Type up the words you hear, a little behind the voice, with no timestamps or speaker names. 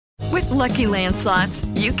Lucky Land Slots,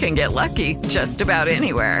 you can get lucky just about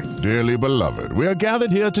anywhere. Dearly beloved, we are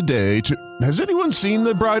gathered here today to... Has anyone seen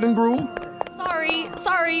the bride and groom?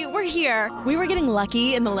 Sorry, we're here. We were getting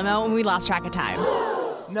lucky in the limo and we lost track of time.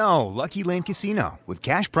 No, Lucky Land Casino, with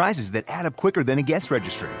cash prizes that add up quicker than a guest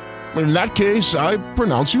registry. In that case, I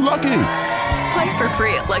pronounce you lucky. Play for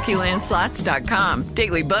free at LuckyLandSlots.com.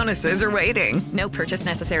 Daily bonuses are waiting. No purchase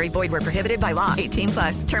necessary. Void where prohibited by law.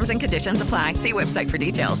 18+. Terms and conditions apply. See website for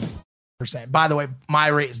details. By the way, my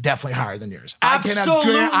rate is definitely higher than yours.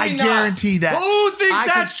 Absolutely I guarantee that. Who thinks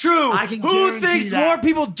that's true? Who thinks more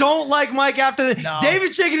people don't like Mike after the... No.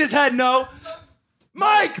 David shaking his head no.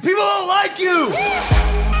 Mike, people don't like you.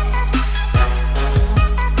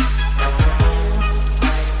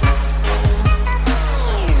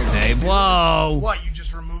 Hey, whoa. What, you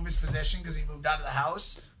just remove his position because he moved out of the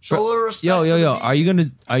house? Show a little respect. Yo. Are you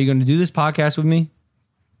gonna do this podcast with me?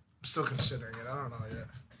 I'm still considering it. I don't know yet.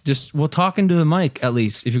 Just we'll talk into the mic at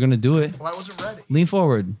least if you're gonna do it. Well, I wasn't ready. Lean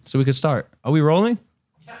forward so we can start. Are we rolling?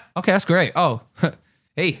 Yeah. Okay, that's great. Oh,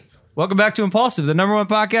 hey, welcome back to Impaulsive, the #1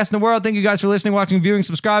 podcast in the world. Thank you guys for listening, watching, viewing,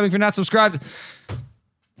 subscribing. If you're not subscribed,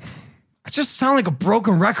 I just sound like a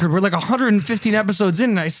broken record. We're like 115 episodes in,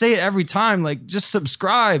 and I say it every time. Like, just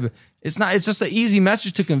subscribe. It's just an easy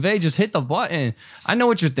message to convey. Just hit the button. I know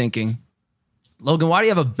what you're thinking. Logan, why do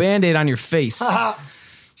you have a Band-Aid on your face? I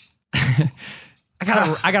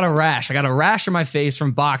got a rash. I got a rash on my face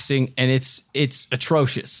from boxing, and it's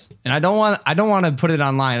atrocious. And I don't want to put it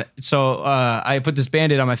online. So I put this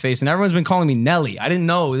Band-Aid on my face, and everyone's been calling me Nelly. I didn't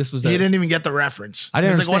know this was. He didn't even get the reference. I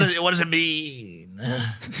didn't understand. Like, what does it mean?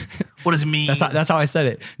 What does it mean? That's how I said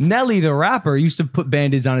it. Nelly, the rapper, used to put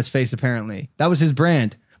Band-Aids on his face. Apparently, that was his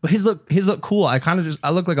brand. But his look cool. I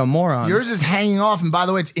look like a moron. Yours is hanging off, and by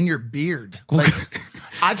the way, it's in your beard. Like,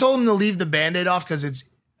 I told him to leave the Band-Aid off because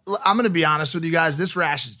I'm going to be honest with you guys. This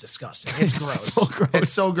rash is disgusting. It's gross. So gross.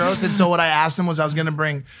 It's so gross. And so what I asked him was I was going to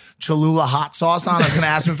bring Cholula hot sauce on. I was going to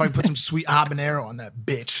ask him if I could put some sweet habanero on that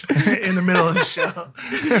bitch in the middle of the show.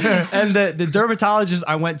 And the dermatologist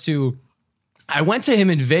I went to him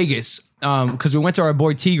in Vegas because we went to our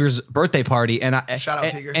boy Tiger's birthday party, and Shout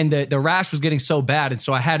out Tiger. And the rash was getting so bad, and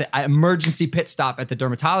so I had an emergency pit stop at the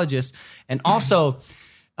dermatologist, and also.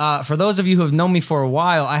 For those of you who have known me for a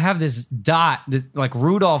while, I have this dot, this, like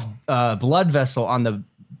Rudolph blood vessel on the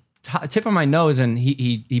tip of my nose, and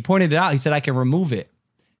he pointed it out. He said I can remove it,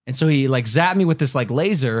 and so he like zapped me with this like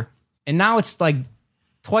laser, and now it's like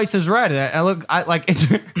twice as red. I'm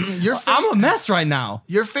a mess right now.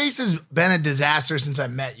 Your face has been a disaster since I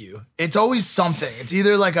met you. It's always something. It's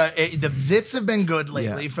either like the zits have been good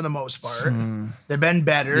lately for the most part. They've been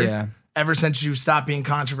better. Yeah. Ever since you stopped being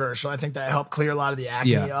controversial. I think that helped clear a lot of the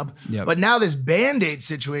acne up. Yep. But now this Band-Aid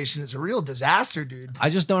situation is a real disaster, dude. I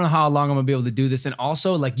just don't know how long I'm gonna be able to do this. And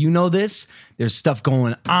also, like, you know this, there's stuff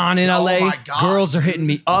going on in LA. My God. Girls are hitting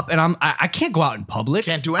me up, and I can't go out in public.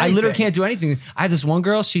 Can't do anything. I literally can't do anything. I had this one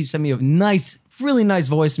girl, she sent me a nice, really nice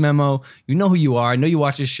voice memo. You know who you are. I know you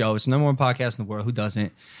watch this show. It's the #1 podcast in the world. Who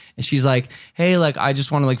doesn't? And she's like, hey, like, I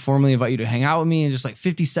just want to like formally invite you to hang out with me and just like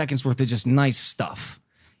 50 seconds worth of just nice stuff.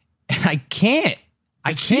 And I can't.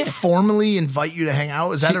 Did she formally invite you to hang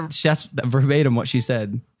out? Is that that's verbatim what she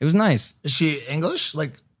said. It was nice. Is she English?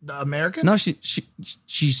 Like American? No, she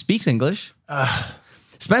speaks English.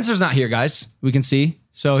 Spencer's not here, guys. We can see.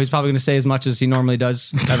 So he's probably going to say as much as he normally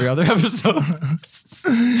does every other episode.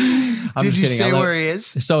 Did you say where he is?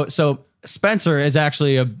 So Spencer is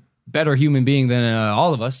actually a better human being than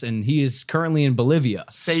all of us, and he is currently in Bolivia.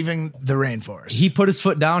 Saving the rainforest. He put his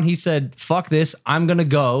foot down. He said, fuck this. I'm going to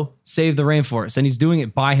go save the rainforest. And he's doing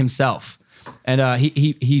it by himself. And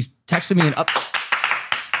he's texted me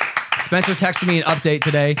Spencer texted me an update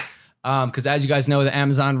today because as you guys know, the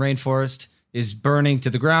Amazon rainforest is burning to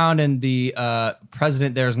the ground, and the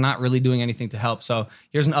president there is not really doing anything to help. So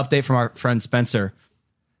here's an update from our friend Spencer.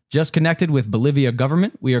 Just connected with Bolivia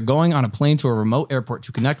government. We are going on a plane to a remote airport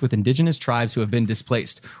to connect with indigenous tribes who have been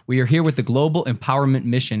displaced. We are here with the Global Empowerment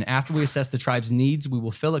Mission. After we assess the tribe's needs, we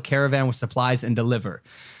will fill a caravan with supplies and deliver.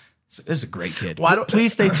 So this is a great kid.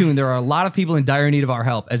 Please stay tuned. There are a lot of people in dire need of our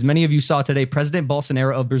help. As many of you saw today, President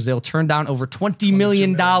Bolsonaro of Brazil turned down over $20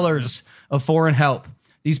 million of foreign help.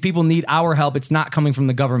 These people need our help. It's not coming from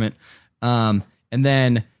the government. And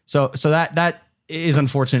then, so that is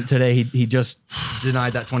unfortunate today. He just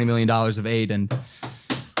denied that $20 million of aid, and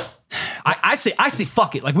I say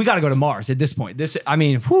fuck it. Like, we got to go to Mars at this point.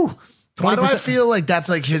 Why do I feel like that's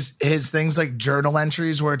like his things like journal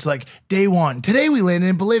entries where it's like day 1, today we landed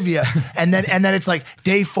in Bolivia. and then it's like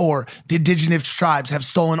day 4, the indigenous tribes have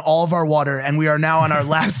stolen all of our water and we are now on our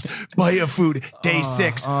last bite of food. Day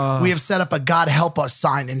 6, we have set up a God help us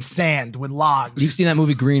sign in sand with logs. You've seen that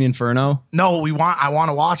movie Green Inferno? No, I want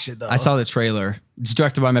to watch it though. I saw the trailer. It's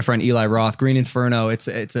directed by my friend Eli Roth. Green Inferno. It's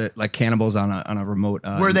a like cannibals on a remote.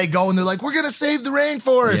 Where they go and they're like, we're gonna save the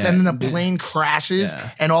rainforest, and then the plane crashes,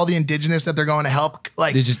 and all the indigenous that they're going to help,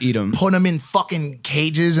 like they just eat them, put them in fucking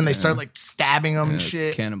cages, and they start like stabbing them and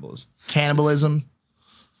shit. Cannibalism.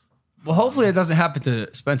 Well, hopefully it doesn't happen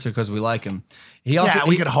to Spencer because we like him.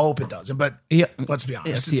 We could hope it doesn't, but let's be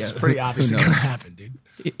honest, it's pretty obvious it's gonna happen, dude.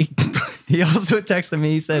 He also texted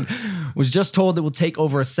me. He said, "Was just told it will take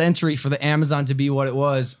over a century for the Amazon to be what it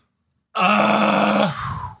was." Well,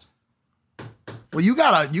 you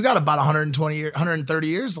got about 130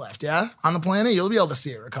 years left, yeah, on the planet. You'll be able to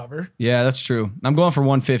see it recover. Yeah, that's true. I'm going for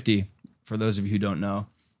 150. For those of you who don't know,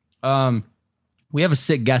 we have a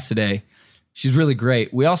sick guest today. She's really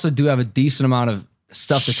great. We also do have a decent amount of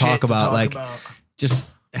stuff to talk about. Just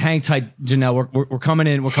hang tight, Janelle. We're coming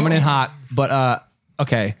in. We're coming in hot, but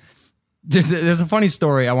okay. There's a funny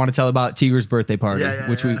story I want to tell about Tiger's birthday party,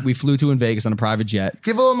 which we flew to in Vegas on a private jet.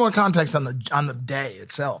 Give a little more context on the day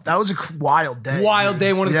itself. That was a wild day. Wild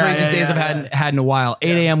day, one of the craziest days I've had in a while.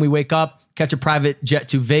 8 a.m. we wake up, catch a private jet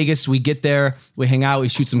to Vegas. We get there, we hang out, we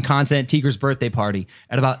shoot some content. Tiger's birthday party.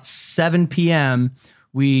 At about 7 p.m.,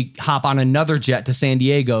 we hop on another jet to San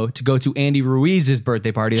Diego to go to Andy Ruiz's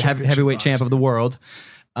birthday party, the heavyweight champ of the world.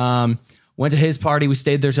 Went to his party. We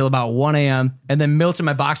stayed there till about 1 a.m. And then Milton,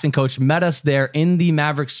 my boxing coach, met us there in the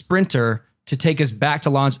Maverick Sprinter to take us back to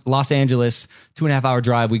Los Angeles. 2.5 hour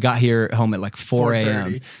drive. We got here home at like 4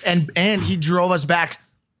 a.m. And he drove us back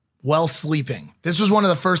while sleeping. This was one of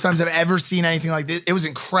the first times I've ever seen anything like this. It was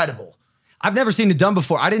incredible. I've never seen it done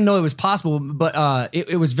before. I didn't know it was possible, but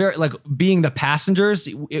it was very, like, being the passengers,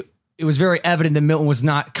 it was very evident that Milton was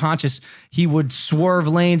not conscious. He would swerve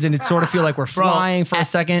lanes and it'd sort of feel like we're flying for a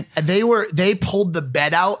second. They pulled the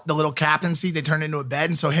bed out, the little captain seat, they turned it into a bed.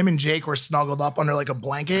 And so him and Jake were snuggled up under like a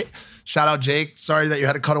blanket. Shout out Jake. Sorry that you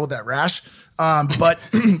had to cuddle with that rash. But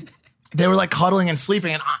they were like cuddling and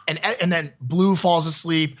sleeping. And then Blue falls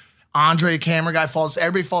asleep. Andre, camera guy,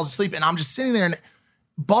 everybody falls asleep. And I'm just sitting there and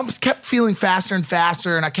bumps kept feeling faster and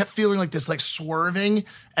faster, and I kept feeling like this like swerving.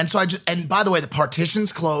 And so and by the way, the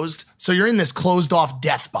partition's closed. So you're in this closed off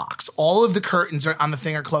death box. All of the curtains on the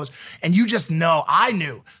thing are closed. And you just know, I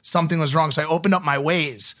knew something was wrong. So I opened up my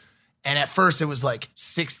Waze. And at first it was like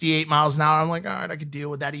 68 miles an hour. I'm like, all right, I could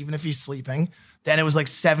deal with that even if he's sleeping. Then it was like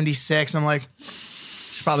 76. I'm like,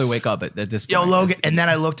 should probably wake up at this point. Yo, Logan. And then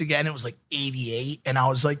I looked again, it was like 88. And I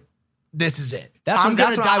was like, this is it. I'm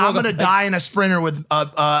gonna die in a Sprinter with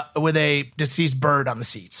a deceased bird on the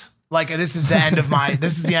seats. Like this is the end of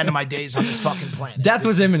my days on this fucking planet. Death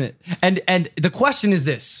was imminent. And the question is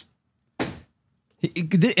this.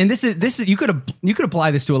 And this is you could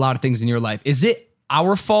apply this to a lot of things in your life. Is it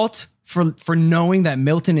our fault for knowing that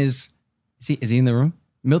Milton is he in the room?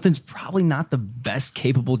 Milton's probably not the best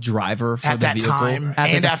capable driver for the vehicle. Time,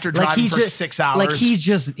 and after driving for 6 hours. Like he's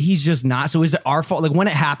just not. So is it our fault? Like when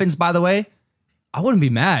it happens, by the way, I wouldn't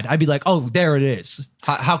be mad. I'd be like, oh, there it is.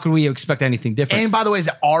 How can we expect anything different? And by the way, is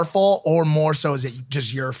it our fault or more so is it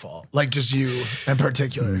just your fault? Like just you in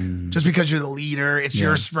particular. Just because you're the leader, it's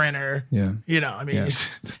your Sprinter. Yeah. You know, I mean,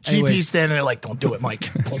 GP standing there like, don't do it,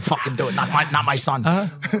 Mike. Don't fucking do it. Not my son.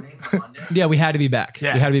 Yeah, we had to be back.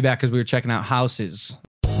 Yeah. We had to be back because we were checking out houses.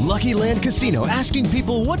 Lucky Land Casino, asking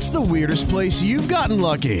people, what's the weirdest place you've gotten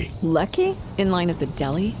lucky? Lucky? In line at the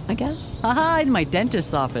deli, I guess? Aha, in my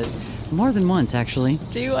dentist's office. More than once, actually.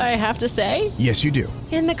 Do I have to say? Yes, you do.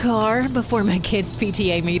 In the car before my kids'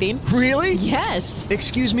 PTA meeting. Really? Yes.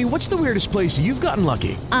 Excuse me, what's the weirdest place you've gotten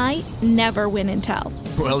lucky? I never win and tell.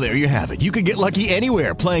 Well, there you have it. You can get lucky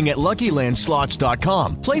anywhere, playing at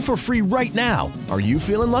LuckyLandSlots.com. Play for free right now. Are you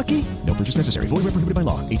feeling lucky? No purchase necessary. Void where prohibited by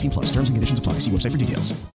law. 18+. Terms and conditions apply. See website for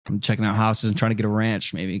details. I'm checking out houses and trying to get a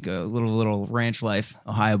ranch, maybe go a little ranch life.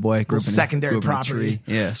 Ohio boy, grew up in secondary property.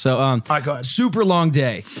 Yeah. So, all right, go ahead. Super long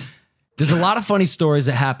day. There's a lot of funny stories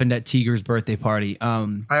that happened at Tiger's birthday party. I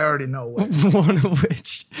already know what. One of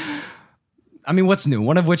which, I mean, what's new?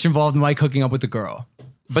 One of which involved Mike hooking up with the girl.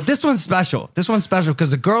 But this one's special. This one's special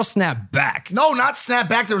because the girl snapped back. No, not snap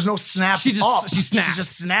back. There was no snap. She snapped. She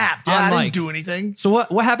just snapped. Yeah, I didn't do anything. So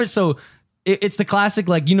what happened? So it's the classic,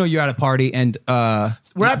 like, you know, you're at a party and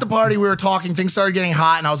we're at the party. We were talking. Things started getting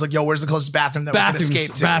hot, and I was like, "Yo, where's the closest bathroom that we can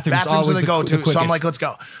escape to?" Bathrooms are the go-to. So I'm like, "Let's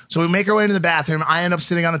go." So we make our way into the bathroom. I end up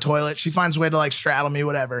sitting on the toilet. She finds a way to like straddle me,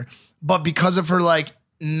 whatever. But because of her like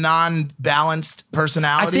non-balanced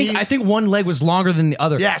personality. I think one leg was longer than the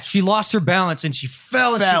other. Yes. She lost her balance and she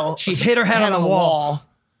fell. And she hit her head on the wall.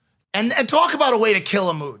 And talk about a way to kill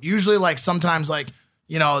a mood. Usually, like, sometimes, like,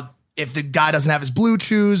 you know, if the guy doesn't have his blue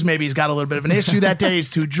chews, maybe he's got a little bit of an issue that day, he's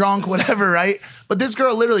too drunk, whatever, right? But this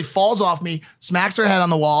girl literally falls off me, smacks her head on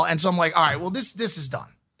the wall, and so I'm like, all right, well, this is done.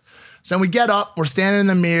 So then we get up, we're standing in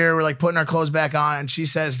the mirror, we're like putting our clothes back on, and she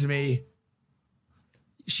says to me,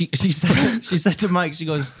 she said to Mike, she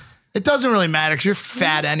goes, it doesn't really matter because you're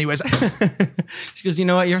fat anyways. She goes, you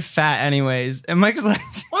know what? You're fat anyways. And Mike's like,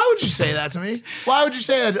 why would you say that to me? Why would you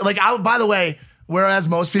say that? Like, by the way, whereas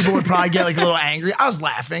most people would probably get like a little angry, I was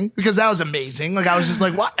laughing because that was amazing. Like, I was just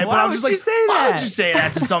like, what? But I was just like, why would you say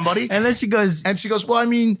that to somebody? And then she goes, well, I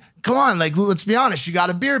mean, come on, like, let's be honest, you got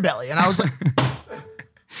a beer belly. And I was like,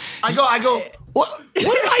 I go, what did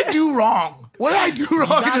I do wrong? What did I do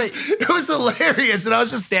wrong? It was hilarious. And I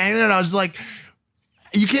was just standing there and I was like,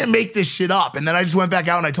 you can't make this shit up. And then I just went back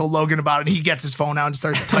out and I told Logan about it. And he gets his phone out and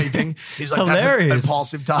starts typing. He's like, hilarious. That's an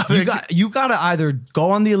impulsive topic. You got to either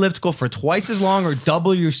go on the elliptical for twice as long or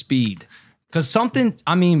double your speed. Because something,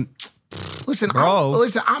 I mean, listen, bro.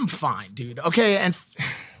 I'm fine, dude. Okay. And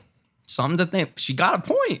something to think. She got a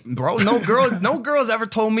point, bro. No girl's ever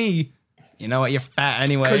told me, you know what, you're fat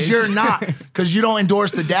anyway. Because you're not. Because you don't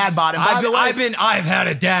endorse the dad bod. And by the way, I've had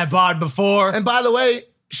a dad bod before. And by the way,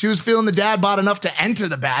 she was feeling the dad bod enough to enter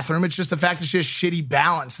the bathroom. It's just the fact that she has shitty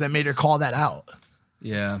balance that made her call that out.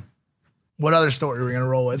 Yeah. What other story are we gonna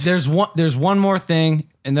roll with? There's one more thing,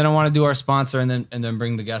 and then I want to do our sponsor, and then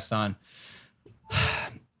bring the guest on.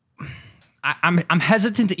 I'm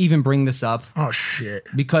hesitant to even bring this up. Oh shit!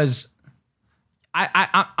 Because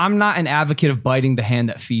I'm not an advocate of biting the hand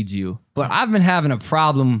that feeds you, but I've been having a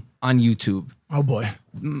problem on YouTube. Oh boy!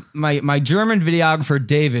 My German videographer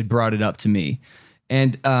David brought it up to me.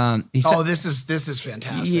 And he said, this is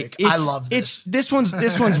fantastic. I love this. This one's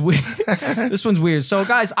weird. This one's weird. So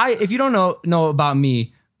guys, if you don't know about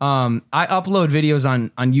me, I upload videos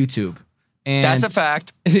on YouTube. And that's a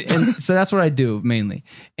fact. And so that's what I do mainly.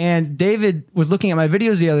 And David was looking at my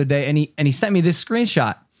videos the other day and he sent me this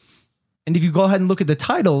screenshot. And if you go ahead and look at the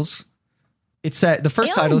titles, it said the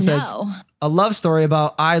first title says a love story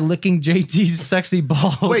about I licking JT's sexy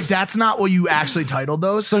balls. Wait, that's not what you actually titled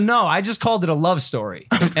those? So no, I just called it a love story.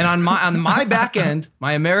 And on my back end,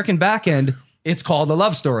 my American back end, it's called a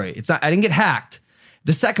love story. It's not. I didn't get hacked.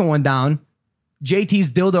 The second one down,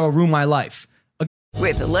 JT's dildo ruined my life.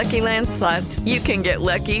 With the Lucky Land Slots, you can get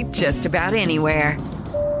lucky just about anywhere.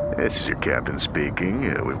 This is your captain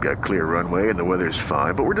speaking. We've got clear runway and the weather's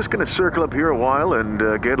fine, but we're just going to circle up here a while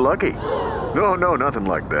and get lucky. No, nothing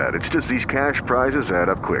like that. It's just these cash prizes add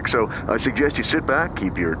up quick. So I suggest you sit back,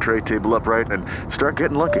 keep your tray table upright, and start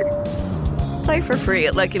getting lucky. Play for free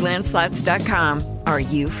at LuckyLandSlots.com. Are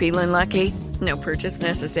you feeling lucky? No purchase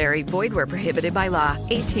necessary. Void where prohibited by law.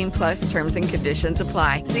 18+ terms and conditions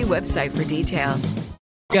apply. See website for details.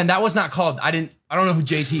 Again, that was not called. I don't know who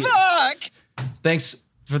JT is. Fuck! Thanks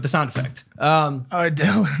for the sound effect. All right,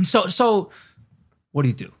 Dylan. So what do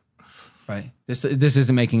you do? Right? This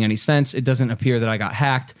isn't making any sense. It doesn't appear that I got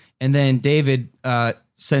hacked. And then David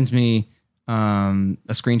sends me a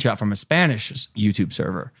screenshot from a Spanish YouTube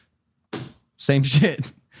server. Same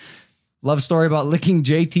shit. Love story about licking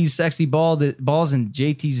JT's sexy balls and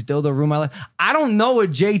JT's dildo ruined my life. I don't know a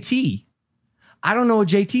JT.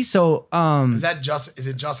 So is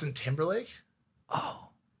it Justin Timberlake? Oh.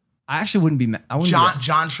 I actually wouldn't be mad.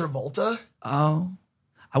 John Travolta? Oh.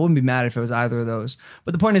 I wouldn't be mad if it was either of those.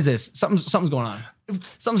 But the point is this. Something's going on.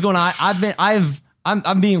 Something's going on.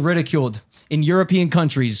 I'm being ridiculed in European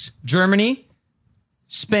countries. Germany,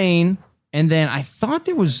 Spain, and then I thought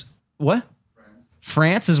there was what?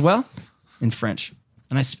 France as well? In French.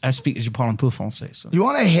 And I speak je parle un peu français. So. You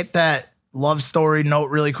want to hit that love story note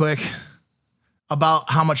really quick? About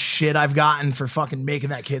how much shit I've gotten for fucking making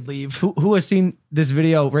that kid leave. Who has seen this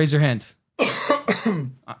video? Raise your hand.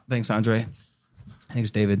 Thanks, Andre. I think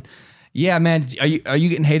it's David. Yeah, man. Are you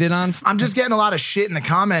getting hated on? I'm just getting a lot of shit in the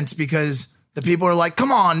comments because the people are like,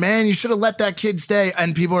 come on, man, you should have let that kid stay.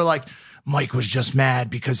 And people are like, Mike was just mad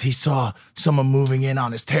because he saw someone moving in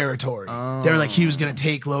on his territory. Oh. They were like, he was going to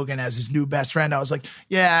take Logan as his new best friend. I was like,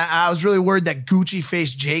 yeah, I was really worried that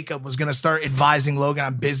Gucci-faced Jacob was going to start advising Logan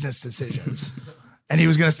on business decisions. And he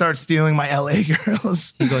was going to start stealing my LA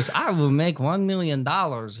girls. He goes, I will make $1 million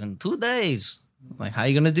in 2 days. I'm like, how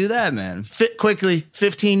you going to do that, man? Fit quickly,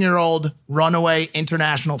 15-year-old runaway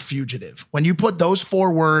international fugitive. When you put those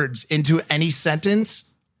 4 words into any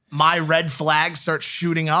sentence, my red flag starts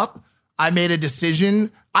shooting up. I made a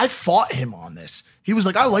decision. I fought him on this. He was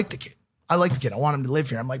like, I like the kid. I like the kid. I want him to live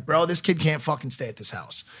here. I'm like, bro, this kid can't fucking stay at this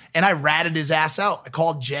house. And I ratted his ass out. I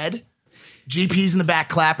called Jed. GP's in the back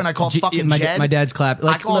clapping. I called Jed. My dad's clapping.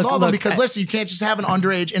 I called all of them because, listen, you can't just have an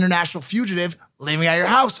underage international fugitive living at your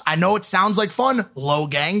house. I know it sounds like fun, low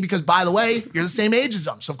gang, because, by the way, you're the same age as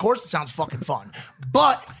them. So, of course, it sounds fucking fun.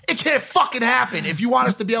 But it can't fucking happen. If you want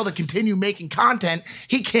us to be able to continue making content,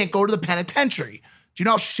 he can't go to the penitentiary. Do you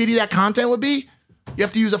know how shitty that content would be? You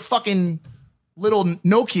have to use a fucking little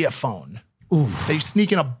Nokia phone. Oof. That you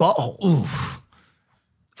sneak in a butthole. Oof.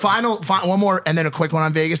 Final, one more, and then a quick one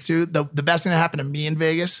on Vegas, too. The best thing that happened to me in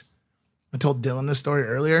Vegas, I told Dylan this story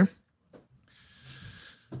earlier.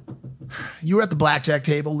 You were at the blackjack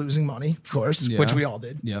table losing money, of course, which we all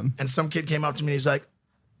did. Yeah. And some kid came up to me and he's like,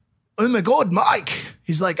 oh my God, Mike.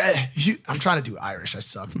 He's like, I'm trying to do Irish. I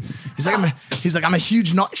suck. He's like, I'm a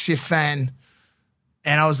huge Night Shift fan.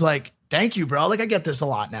 And I was like, thank you, bro. Like, I get this a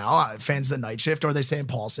lot now. Fans of the Night Shift, or they say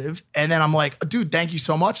Impaulsive. And then I'm like, dude, thank you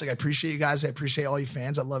so much. Like, I appreciate you guys. I appreciate all you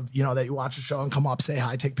fans. I love, that you watch the show and come up, say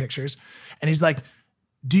hi, take pictures. And he's like,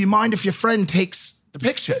 do you mind if your friend takes the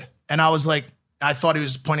picture? And I was like, I thought he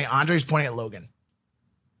was pointing at Andre. He's pointing at Logan.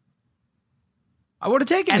 I would have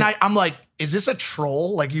taken it. And I'm like, is this a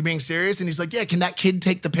troll? Like, you being serious? And he's like, yeah, can that kid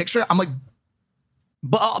take the picture? I'm like,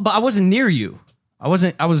 but I wasn't near you. I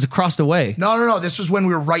was across the way. No. This was when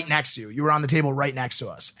we were right next to you. You were on the table right next to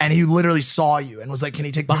us. And he literally saw you and was like, can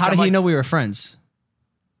he take the picture? But how did he know we were friends?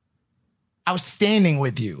 I was standing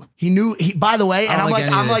with you. He knew, by the way, and I'm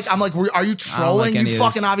like, are you trolling? You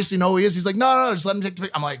fucking obviously know who he is. He's like, no, just let him take the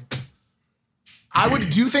picture. I'm like,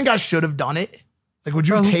 do you think I should have done it? Like, would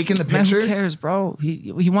you have taken the picture? Man, who cares, bro?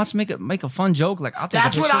 He wants to make a fun joke. Like, I'll take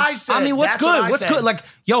That's a picture. what I said. I mean, what's good? What's good? Like,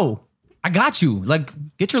 yo, I got you. Like,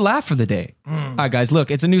 get your laugh for the day. All right, guys,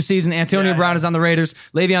 look, it's a new season. Antonio Brown is on the Raiders.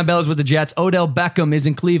 Le'Veon Bell is with the Jets. Odell Beckham is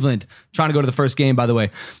in Cleveland. Trying to go to the first game, by the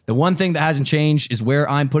way. The one thing that hasn't changed is where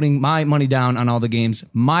I'm putting my money down on all the games.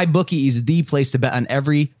 MyBookie is the place to bet on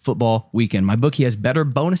every football weekend. MyBookie has better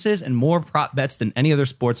bonuses and more prop bets than any other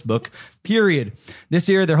sports book, period. This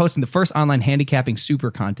year, they're hosting the first online handicapping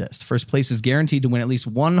super contest. First place is guaranteed to win at least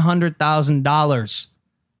 $100,000.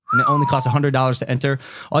 And it only costs $100 to enter.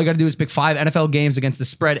 All you got to do is pick 5 NFL games against the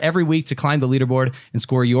spread every week to climb the leaderboard and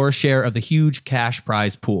score your share of the huge cash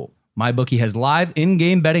prize pool. MyBookie has live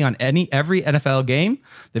in-game betting on every NFL game.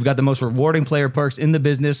 They've got the most rewarding player perks in the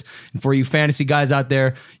business. And for you fantasy guys out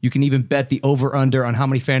there, you can even bet the over-under on how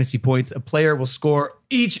many fantasy points a player will score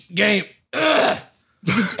each game.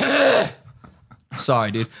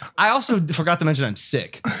 Sorry, dude. I also forgot to mention I'm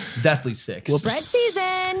sick. Deathly sick. Spread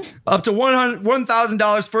season. Up to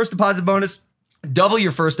 $1,000 first deposit bonus. Double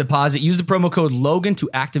your first deposit. Use the promo code Logan to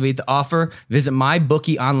activate the offer. Visit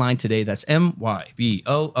MyBookie online today. That's MyBookie.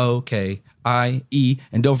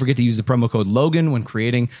 And don't forget to use the promo code Logan when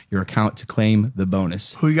creating your account to claim the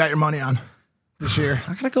bonus. Who you got your money on this year?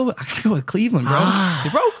 I gotta go with Cleveland, bro. Hey,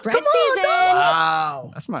 bro, Spread season.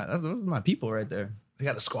 Wow. Those are my people right there. They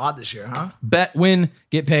got a squad this year, huh? Bet, win,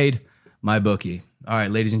 get paid. MyBookie. All right,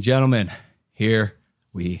 ladies and gentlemen, here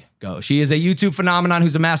we go. She is a YouTube phenomenon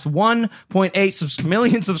who's amassed 1.8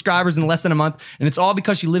 million subscribers in less than a month, and it's all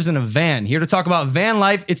because she lives in a van. Here to talk about van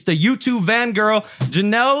life, it's the YouTube van girl,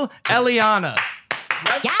 Janelle Eliana.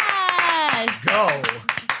 Yes! Go.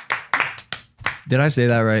 Did I say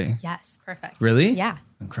that right? Yes, perfect. Really? Yeah.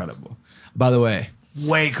 Incredible. By the way,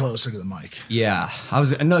 way closer to the mic. Yeah,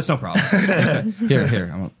 no, it's no problem.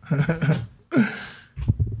 Here.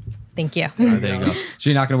 Thank you. There you go. So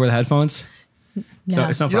you're not going to wear the headphones? No. So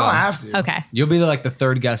it's no problem. You don't have to. Okay. You'll be like the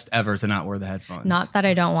third guest ever to not wear the headphones. Not that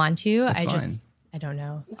I don't want to. That's fine. I don't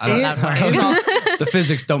know. The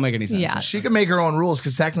physics don't make any sense. Yeah. She can make her own rules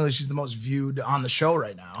because technically she's the most viewed on the show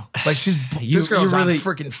right now. Like this girl's on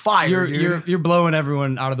freaking fire. You're blowing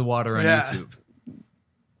everyone out of the water on YouTube.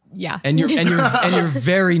 Yeah. And you're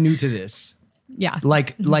very new to this. Yeah.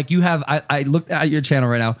 Like you have I looked at your channel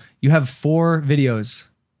right now. You have 4 videos.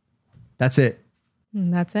 That's it.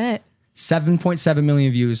 That's it. 7.7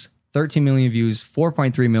 million views, 13 million views,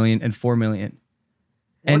 4.3 million, and 4 million.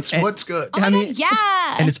 What's good? Oh my God,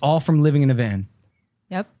 yeah. And it's all from living in a van.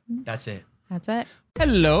 Yep. That's it. That's it.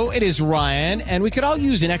 Hello, it is Ryan, and we could all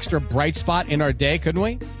use an extra bright spot in our day, couldn't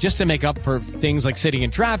we? Just to make up for things like sitting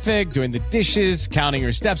in traffic, doing the dishes, counting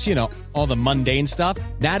your steps, all the mundane stuff.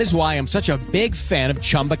 That is why I'm such a big fan of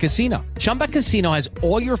Chumba Casino. Chumba Casino has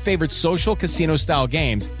all your favorite social casino-style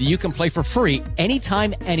games that you can play for free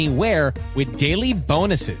anytime, anywhere with daily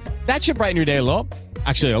bonuses. That should brighten your day a little.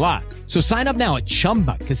 Actually, a lot. So sign up now at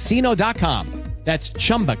ChumbaCasino.com. That's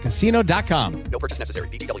ChumbaCasino.com. No purchase necessary.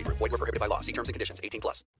 VGW Group. Void where prohibited by law. See terms and conditions.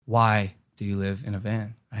 18+. Why do you live in a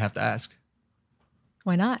van? I have to ask.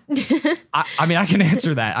 Why not? I mean, I can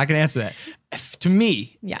answer that. To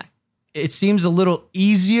me, Yeah. it seems a little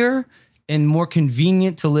easier and more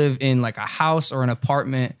convenient to live in like a house or an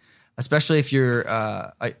apartment, especially if you're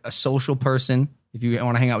a social person. If you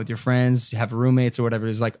want to hang out with your friends, you have roommates or whatever.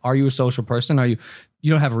 It's like, are you a social person?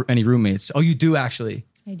 You don't have any roommates? Oh, you do actually.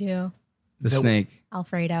 I do. The snake.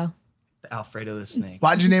 Alfredo. The Alfredo the snake.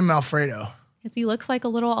 Why'd you name him Alfredo? Because he looks like a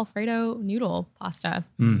little Alfredo noodle pasta.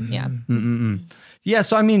 Yeah. Yeah.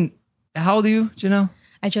 So, I mean, how old are you, Janelle?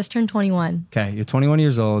 I just turned 21. Okay. You're 21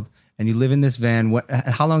 years old and you live in this van.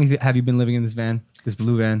 How long have you been living in this van, this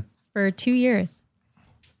blue van? For 2 years.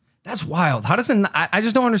 That's wild. How does it, I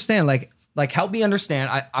just don't understand. Like help me understand.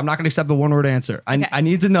 I'm not going to accept the one word answer. I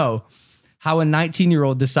need to know how a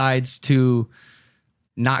 19-year-old decides to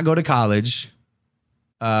not go to college,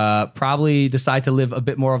 probably decide to live a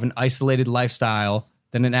bit more of an isolated lifestyle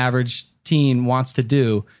than an average teen wants to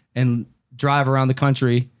do, and drive around the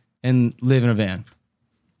country and live in a van.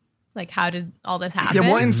 Like, how did all this happen? Yeah,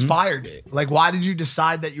 what inspired it? Like, why did you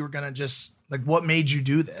decide that you were going to just, like, what made you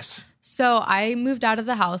do this? So I moved out of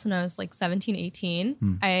the house when I was like 17,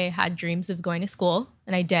 18. I had dreams of going to school,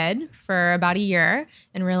 and I did for about a year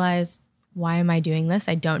and realized, why am I doing this?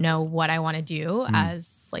 I don't know what I want to do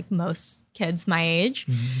as like most kids my age.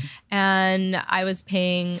 And I was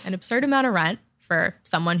paying an absurd amount of rent for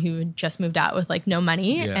someone who just moved out with like no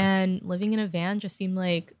money. Yeah. And living in a van just seemed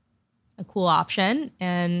like a cool option.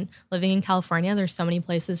 And living in California, there's so many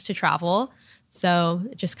places to travel. So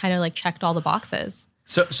it just kind of like checked all the boxes.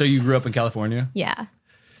 So you grew up in California? Yeah. Do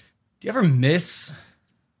you ever miss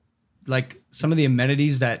like some of the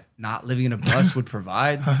amenities that not living in a bus would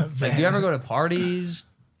provide? Like, do you ever go to parties?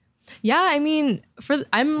 Yeah, I mean,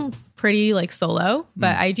 I'm pretty like solo,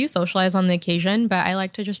 but I do socialize on the occasion, but I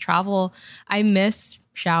like to just travel. I miss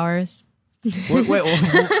showers. Wait, but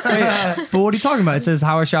what are you talking about? It says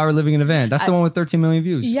how I shower living in a van. That's the one with 13 million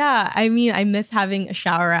views. Yeah, I mean, I miss having a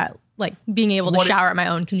shower at like being able to shower at my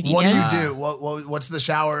own convenience. What do you do? What's the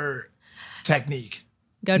shower technique?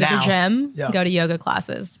 Go to the gym, go to yoga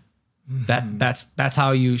classes. That's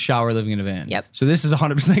how you shower living in a van. Yep. So this is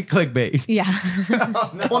 100% clickbait. Yeah.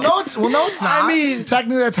 Well, no, it's not. I mean,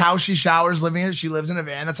 technically, that's how she showers living in. She lives in a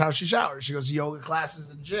van. That's how she showers. She goes to yoga classes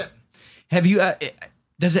and gym. Have you?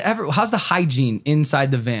 Does it ever? How's the hygiene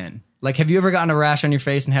inside the van? Like, have you ever gotten a rash on your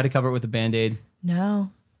face and had to cover it with a Band-Aid?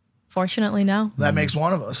 No. Fortunately, no. That makes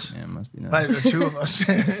one of us. Yeah, it must be nice. Or two of us.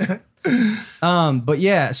 But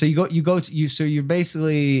yeah, so so you're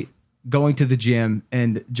basically going to the gym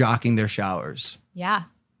and jocking their showers. Yeah.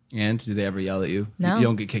 And do they ever yell at you? No. You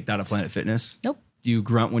don't get kicked out of Planet Fitness? Nope. Do you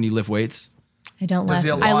grunt when you lift weights? I don't lift.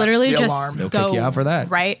 I literally just They'll go kick you out for that.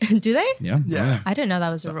 Right. Do they? Yeah. I didn't know that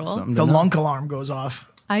was a rule. The lunk alarm goes off.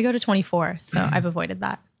 I go to 24, so I've avoided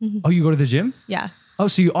that. Oh, you go to the gym? Yeah. Oh,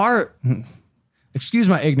 so you are, excuse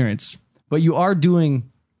my ignorance, but you are doing,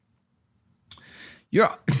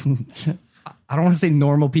 I don't want to say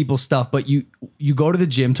normal people stuff, but you go to the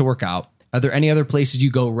gym to work out. Are there any other places you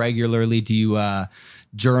go regularly? Do you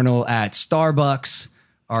journal at Starbucks?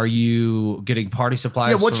 Are you getting party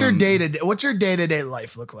supplies? Yeah, what's your day-to-day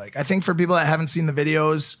life look like? I think for people that haven't seen the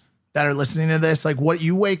videos that are listening to this, like what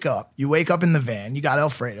you wake up in the van, you got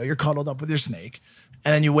Alfredo, you're cuddled up with your snake,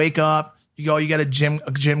 and then you wake up, you get a gym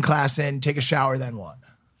class in, take a shower, then what?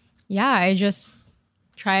 Yeah, I just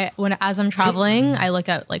try as I'm traveling, I look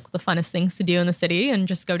at like the funnest things to do in the city and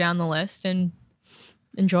just go down the list and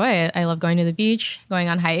enjoy it. I love going to the beach, going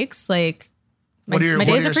on hikes. Like my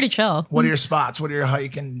days are pretty chill. What are your spots? What are your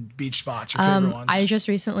hike and beach spots? Your favorite ones? I just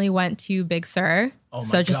recently went to Big Sur. Oh my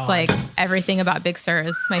so just God. like everything about Big Sur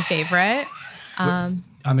is my favorite. I'm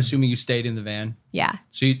assuming you stayed in the van. Yeah.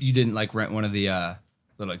 So you didn't like rent one of the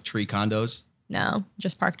little like tree condos? No,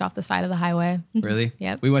 just parked off the side of the highway. Really?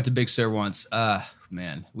 Yep. We went to Big Sur once.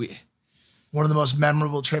 Man, one of the most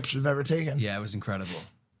memorable trips we've ever taken. Yeah, it was incredible.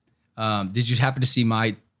 Did you happen to see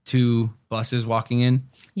my 2 buses walking in?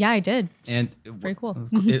 Yeah, I did. And very cool.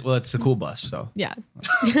 It's a cool bus, so yeah.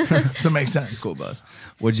 So it makes sense. It's a cool bus.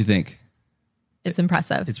 What'd you think? It's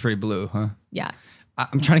impressive. It's pretty blue, huh? Yeah.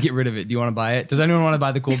 I'm trying to get rid of it. Do you want to buy it? Does anyone want to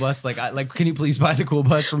buy the cool bus? Can you please buy the cool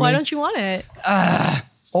bus for me? Why don't you want it?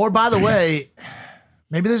 Or by the way,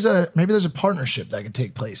 maybe there's a partnership that could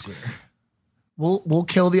take place here. We'll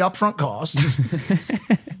kill the upfront costs,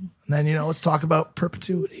 and then let's talk about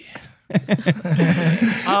perpetuity.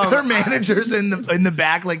 Their managers in the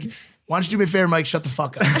back, like, why don't you do me a favor, Mike? Shut the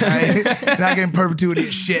fuck up. Right? You're not getting perpetuity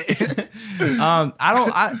of shit.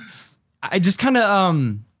 I just kind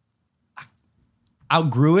of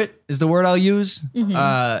outgrew it is the word I'll use.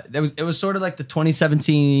 It was sort of like the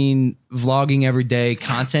 2017 vlogging everyday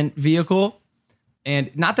content vehicle.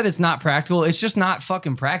 And not that it's not practical, it's just not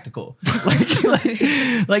fucking practical.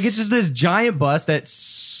 Like it's just this giant bus that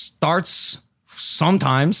starts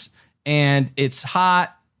sometimes and it's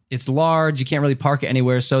hot, it's large, you can't really park it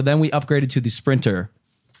anywhere. So then we upgraded to the Sprinter.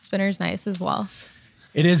 Sprinter's nice as well.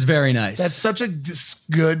 It is very nice. That's such a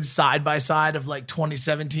good side by side of like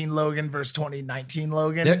 2017 Logan versus 2019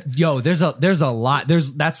 Logan. There's a lot.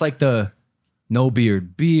 That's like the no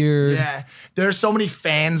beard. Yeah. There's so many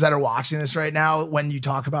fans that are watching this right now when you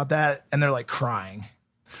talk about that and they're like crying.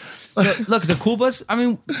 Look, the cool bus. I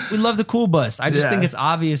mean, we love the cool bus. I just think it's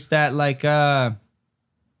obvious that like I'm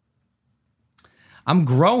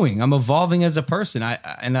growing. I'm evolving as a person.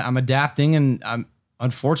 I'm adapting, and I'm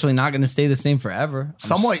unfortunately not going to stay the same forever.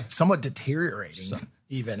 Somewhat deteriorating.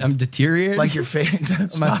 Even I'm deteriorating, like your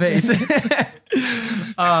face. My face.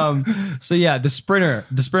 So yeah, the Sprinter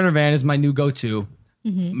van is my new go-to.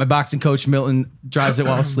 Mm-hmm. My boxing coach Milton drives it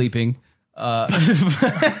while sleeping.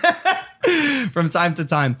 From time to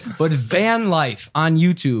time. But van life on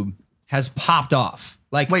YouTube has popped off.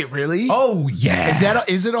 Like, wait, really? Oh yeah.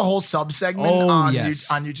 Is it a whole sub segment on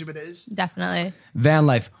YouTube? It is Definitely. Van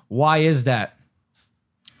life. Why is that?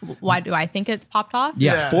 Why do I think it popped off?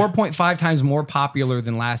 Yeah, 4.5 times more popular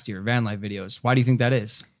than last year. Van life videos. Why do you think that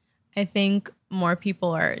is? I think more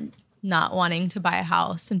people are not wanting to buy a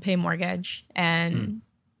house and pay mortgage, and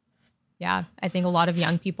yeah, I think a lot of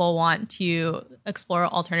young people want to explore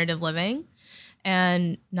alternative living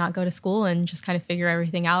and not go to school and just kind of figure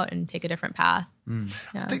everything out and take a different path.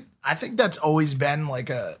 Yeah. I think that's always been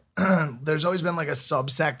like there's always been like a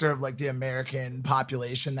subsector of like the American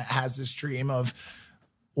population that has this dream of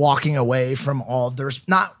walking away from all of their,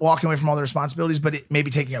 not walking away from all their responsibilities, but maybe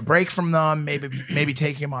taking a break from them, maybe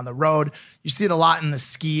taking them on the road. You see it a lot in the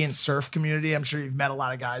ski and surf community. I'm sure you've met a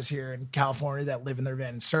lot of guys here in California that live in their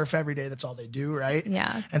van and surf every day. That's all they do, right?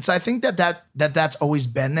 Yeah. And so I think that's always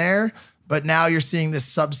been there. But now you're seeing this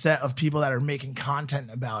subset of people that are making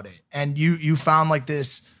content about it. And you found like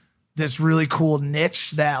this really cool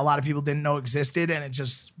niche that a lot of people didn't know existed, and it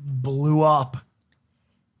just blew up.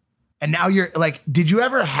 And now you're like, did you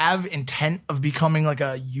ever have intent of becoming like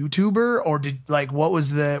a YouTuber, or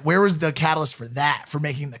where was the catalyst for that, for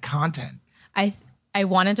making the content? I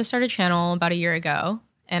wanted to start a channel about a year ago,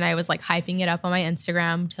 and I was like hyping it up on my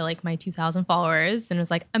Instagram to like my 2,000 followers, and was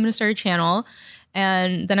like, I'm going to start a channel.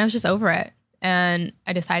 And then I was just over it. And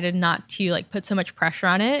I decided not to like put so much pressure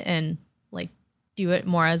on it and like do it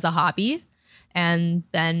more as a hobby. And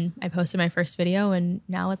then I posted my first video, and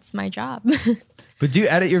now it's my job. But do you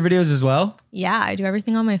edit your videos as well? Yeah, I do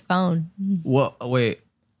everything on my phone. Well, wait,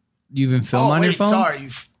 you even film on your phone? Sorry.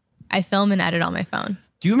 I film and edit on my phone.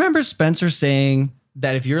 Do you remember Spencer saying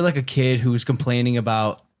that if you're like a kid who's complaining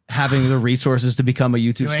about having the resources to become a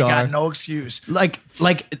YouTube you star, ain't got no excuse. Like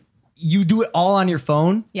you do it all on your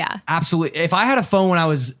phone? Yeah. Absolutely. If I had a phone when I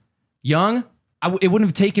was young, it wouldn't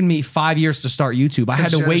have taken me 5 years to start YouTube. I had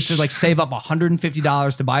to wait to like save up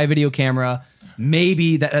 $150 to buy a video camera,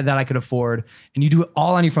 maybe that I could afford. And you do it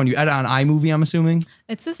all on your phone. You edit on iMovie, I'm assuming?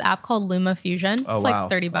 It's this app called Luma Fusion. Oh, it's wow.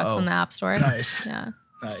 like $30 on the App Store. Nice. Yeah.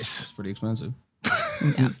 Nice. It's pretty expensive.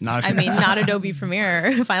 Yeah. Not Adobe Premiere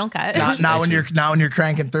or Final Cut. Not when you're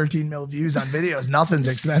cranking 13 mil views on videos. Nothing's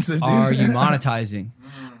expensive, dude. Are you monetizing?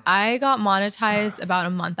 I got monetized about a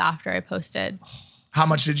month after I posted. How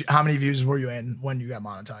many views were you in when you got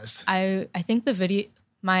monetized? I think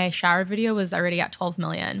my shower video was already at 12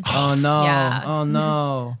 million. Oh no. Yeah. Oh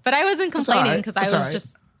no. But I wasn't complaining because I was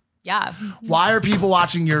just, yeah. Why are people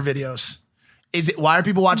watching your videos? Why are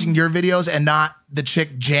people watching your videos and not the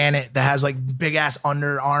chick Janet that has like big ass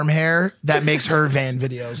underarm hair that makes her van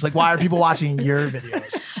videos? Like, why are people watching your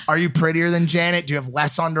videos? Are you prettier than Janet? Do you have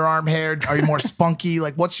less underarm hair? Are you more spunky?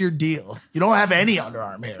 Like, what's your deal? You don't have any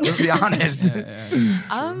underarm hair. Let's be honest.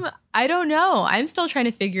 I don't know. I'm still trying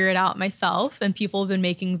to figure it out myself, and people have been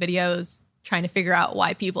making videos trying to figure out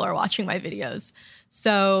why people are watching my videos.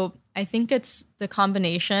 So I think it's the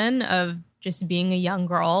combination of just being a young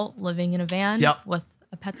girl living in a van with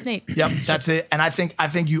a pet snake. Yep, that's it. And I think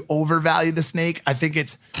you overvalue the snake. I think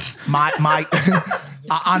it's my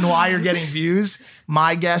on why you're getting views.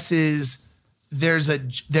 My guess is there's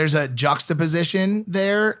a juxtaposition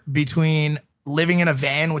there between living in a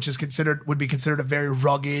van, which would be considered a very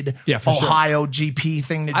rugged Ohio GP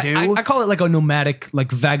thing to do. I call it like a nomadic,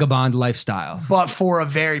 like vagabond lifestyle. But for a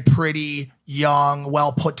very pretty, young,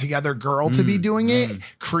 well put together girl to be doing it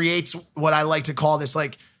creates what I like to call this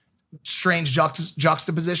like strange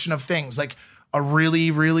juxtaposition of things. Like a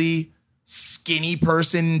really, really skinny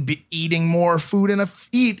person eating more food in a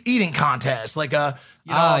eating contest, like a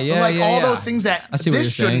You know, all those things that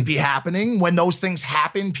this shouldn't saying. be happening. When those things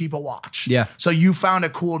happen, people watch. Yeah. So you found a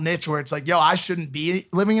cool niche where it's like, yo, I shouldn't be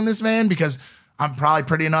living in this van because I'm probably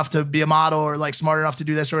pretty enough to be a model or like smart enough to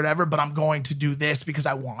do this or whatever, but I'm going to do this because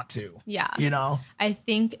I want to. Yeah. You know? I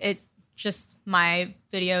think my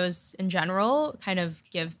videos in general kind of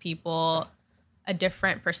give people a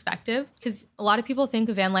different perspective because a lot of people think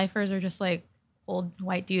van lifers are just like old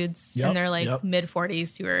white dudes and they're like mid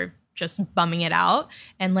 40s who are just bumming it out.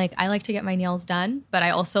 And like, I like to get my nails done, but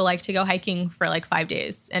I also like to go hiking for like 5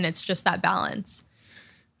 days. And it's just that balance.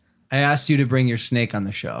 I asked you to bring your snake on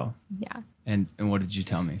the show. Yeah. And what did you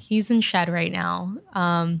tell me? He's in shed right now.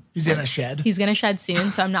 He's in a shed? He's going to shed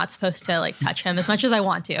soon, so I'm not supposed to like touch him as much as I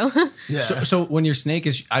want to. Yeah. So when your snake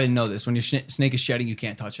is, I didn't know this, when your snake is shedding, you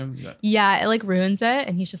can't touch him? Yeah, it like ruins it,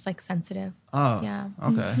 and he's just like sensitive. Oh, yeah.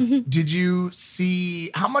 Okay. Did you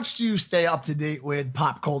see, how much do you stay up to date with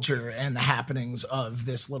pop culture and the happenings of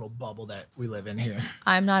this little bubble that we live in here?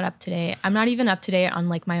 I'm not up to date. I'm not even up to date on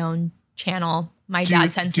like my own channel. My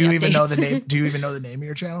dad sends me Do you updates. even know the name? Do you even know the name of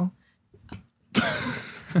your channel?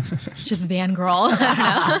 Just Van Girl.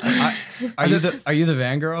 I don't know. Are you the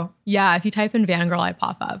Van Girl? Yeah, if you type in Van Girl, I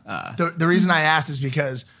pop up. The reason I asked is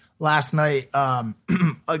because last night a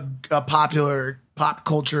popular pop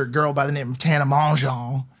culture girl by the name of Tana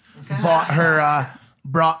Mongeon brought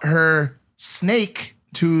her snake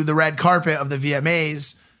to the red carpet of the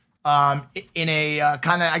VMAs in a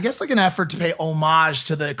kind of, I guess, like an effort to pay homage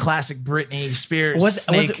to the classic Britney Spears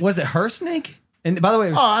snake. Was it her snake? And by the way,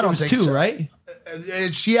 it was, I don't it was think two, so. right?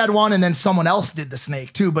 She had one, and then someone else did the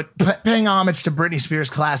snake too. But paying homage to Britney Spears'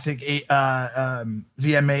 classic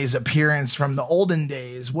VMA's appearance from the olden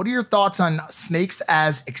days. What are your thoughts on snakes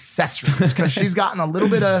as accessories? Because she's gotten a little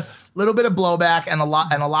bit of blowback and a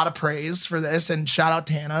lot of praise for this. And shout out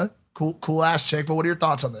Tana, cool ass chick. But what are your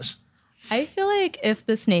thoughts on this? I feel like if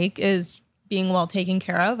the snake is being well taken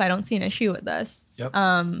care of, I don't see an issue with this. Yep.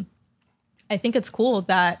 I think it's cool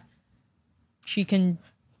that she can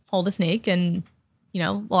hold a snake, and you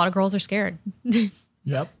know, a lot of girls are scared.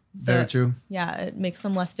 Yep. Very true. Yeah, it makes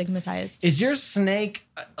them less stigmatized. Is your snake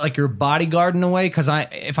like your bodyguard in a way? Because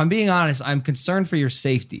if I'm being honest, I'm concerned for your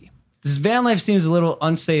safety. This van life seems a little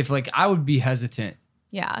unsafe. Like I would be hesitant.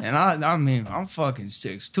 Yeah. And I mean, I'm fucking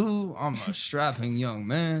 6'2". I'm a strapping young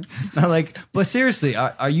man. But seriously,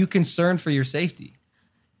 are you concerned for your safety?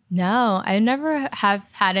 No, I never have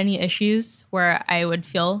had any issues where I would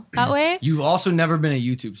feel that way. You've also never been a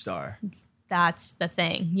YouTube star. That's the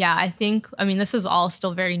thing. Yeah, I mean, this is all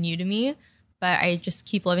still very new to me, but I just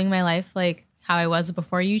keep living my life like how I was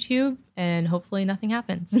before YouTube, and hopefully nothing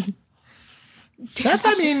happens.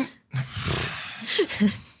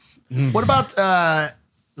 What about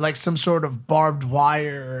like some sort of barbed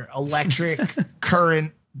wire, electric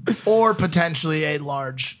current, or potentially a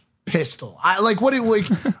large pistol? A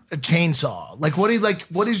chainsaw.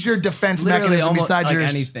 What is your defense mechanism besides like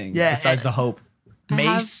yours? anything? Yeah, besides the hope.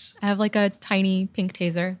 Mace. I have like a tiny pink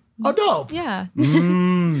taser. Oh, dope. Yeah.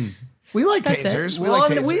 We like That's tasers. it. We like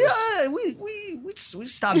tasers. We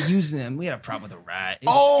stopped using them. We had a problem with a rat. It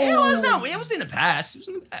was in the past.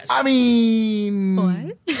 I mean,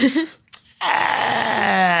 what?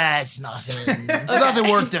 It's nothing. It's nothing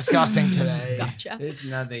worth discussing today. Gotcha. It's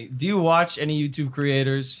nothing. Do you watch any YouTube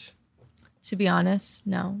creators? To be honest,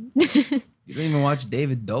 no. You don't even watch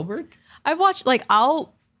David Dobrik? I've watched,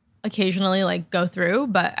 I'll occasionally go through,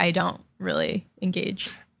 but I don't really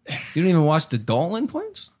engage. You don't even watch the Dolan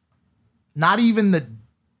Twins? Not even the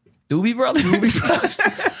Doobie Brothers?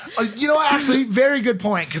 Actually, very good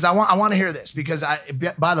point, because I want to hear this, because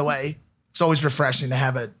by the way, it's always refreshing to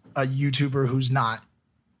have a YouTuber who's not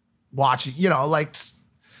watching, YouTubers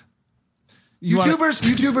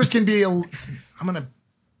can be I'm gonna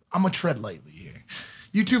tread lightly here.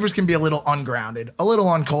 YouTubers can be a little ungrounded, a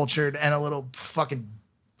little uncultured, and a little fucking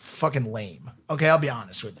lame. Okay, I'll be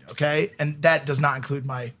honest with you. Okay, and that does not include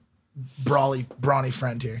my brawny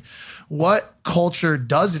friend here. What culture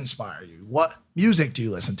does inspire you? What music do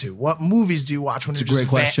you listen to? What movies do you watch when you're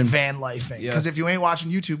just van lifing? Because if you ain't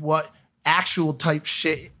watching YouTube, what actual type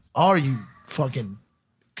shit are you fucking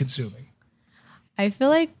consuming? I feel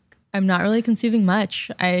like I'm not really consuming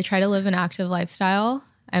much. I try to live an active lifestyle.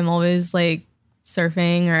 I'm always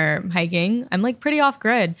surfing or hiking. I'm pretty off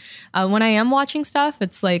grid. When I am watching stuff,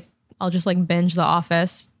 it's I'll just binge The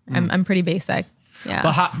Office. I'm pretty basic.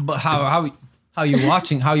 Yeah. But how you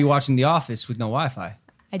watching? How you watching The Office with no Wi-Fi?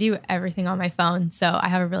 I do everything on my phone, so I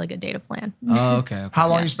have a really good data plan. Oh, okay. How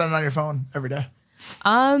long are you spending on your phone every day?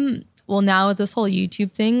 Well, now with this whole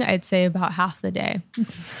YouTube thing, I'd say about half the day. Do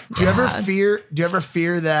you ever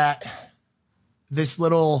fear that this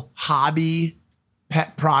little hobby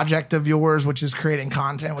pet project of yours, which is creating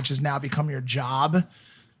content, which has now become your job,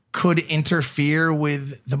 could interfere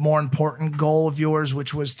with the more important goal of yours,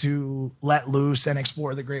 which was to let loose and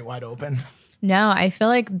explore the great wide open? No, I feel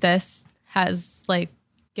like this has like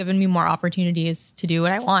given me more opportunities to do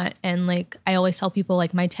what I want. And like I always tell people,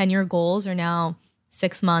 like my 10-year goals are now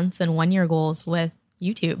 6 months and 1 year goals with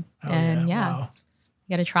YouTube. And wow.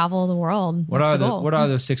 You got to travel the world. What are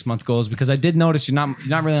those 6 month goals? Because I did notice you're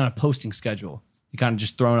not really on a posting schedule. You kind of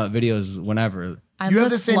just throwing up videos whenever. I'm the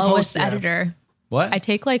slowest editor. What? I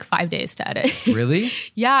take like 5 days to edit. Really?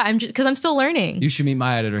 Yeah, I'm just because I'm still learning. You should meet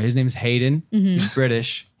my editor. His name is Hayden. He's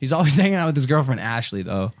British. He's always hanging out with his girlfriend Ashley,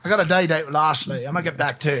 though. I got a date with Ashley. I'm gonna get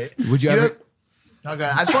back to it. Would you ever? Okay,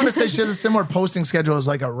 I just want to say she has a similar posting schedule as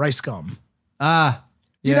like a rice gum. Yeah.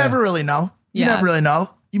 You never really know. You never really know.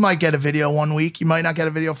 You might get a video 1 week. You might not get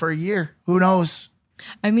a video for a year. Who knows?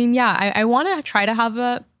 I mean, yeah, I want to try to have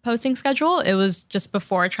a posting schedule. It was just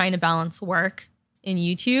before trying to balance work in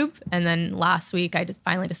YouTube, and then last week I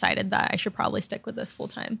finally decided that I should probably stick with this full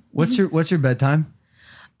time. What's your bedtime?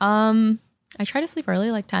 I try to sleep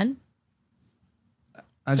early, like 10.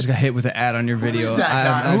 I just got hit with an ad on your video. Who is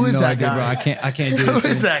that guy? Who is that guy? Bro. I can't do this. Who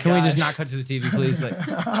is that Can guy? we just not cut to the TV, please? Like,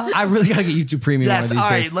 I really gotta get YouTube Premium. Yes, one of these all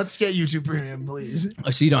days. right. Let's get YouTube Premium, please.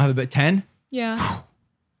 Oh, so you don't have a bed 10? Yeah.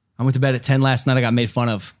 I went to bed at 10 last night. I got made fun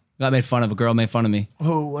of. A girl made fun of me.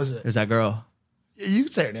 Who was it? There's that girl. You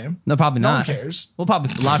can say her name. No, probably not. No one cares. Well,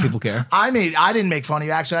 probably a lot of people care. I didn't make fun of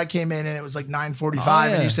you. Actually, I came in and it was like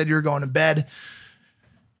 9:45 and you said you were going to bed.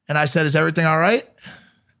 And I said, is everything all right?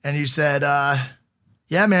 And you said,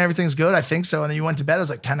 yeah, man, everything's good. I think so. And then you went to bed. It was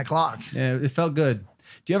like 10 o'clock. Yeah, it felt good.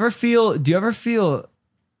 Do you ever feel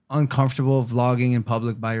uncomfortable vlogging in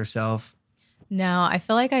public by yourself? No, I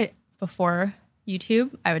feel like before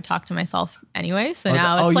YouTube, I would talk to myself anyway. So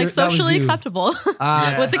now it's like socially acceptable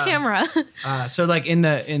with the camera. So like in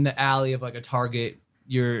the alley of like a Target,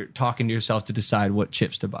 you're talking to yourself to decide what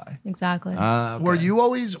chips to buy. Exactly. Okay. Were you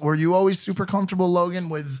always super comfortable, Logan,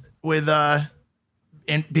 with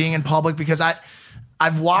being in public? Because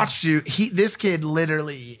I've watched you. This kid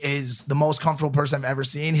literally is the most comfortable person I've ever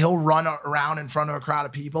seen. He'll run around in front of a crowd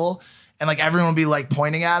of people and like everyone will be like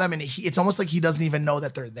pointing at him and it's almost like he doesn't even know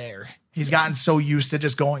that they're there. He's gotten so used to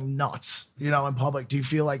just going nuts, in public. Do you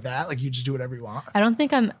feel like that? Like you just do whatever you want? I don't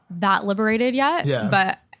think I'm that liberated yet, Yeah.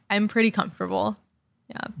 but I'm pretty comfortable.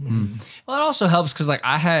 Yeah. Well, it also helps because like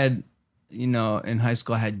I had, in high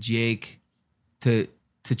school, I had Jake to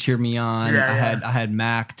cheer me on. Yeah, I had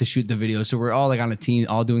Mac to shoot the video. So we're all like on a team,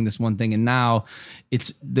 all doing this one thing. And now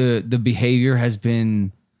it's the behavior has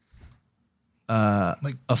been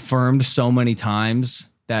affirmed so many times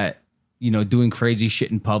that, doing crazy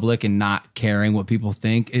shit in public and not caring what people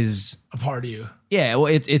think is a part of you. Yeah. Well,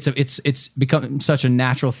 it's become such a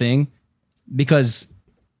natural thing because,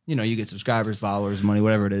 you get subscribers, followers, money,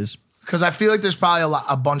 whatever it is. Because I feel like there's probably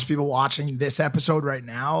a bunch of people watching this episode right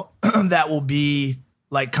now that will be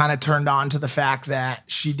like kind of turned on to the fact that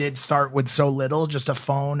she did start with so little, just a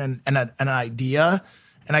phone and an idea.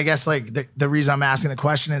 And I guess like the reason I'm asking the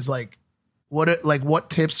question is like, what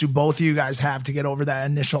tips do both of you guys have to get over that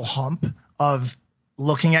initial hump of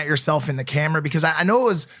looking at yourself in the camera? Because I know it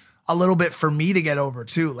was a little bit for me to get over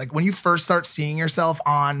too. Like when you first start seeing yourself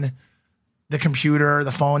on the computer or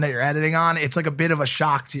the phone that you're editing on, it's like a bit of a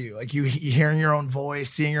shock to you. Like you hearing your own voice,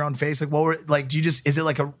 seeing your own face. Like is it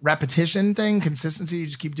like a repetition thing, consistency? You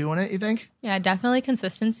just keep doing it, you think? Yeah, definitely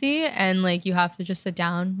consistency. And like you have to just sit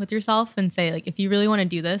down with yourself and say like, if you really want to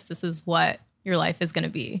do this, this is what your life is going to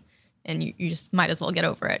be. And you just might as well get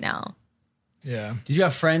over it now. Yeah. Did you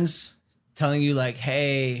have friends telling you like,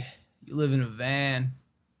 hey, you live in a van?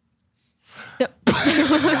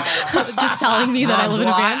 Just telling me that I live in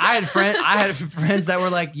a van. I had friends that were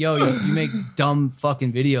like, yo, you make dumb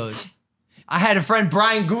fucking videos. I had a friend,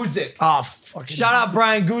 Brian Guzik. Oh, fucking shout out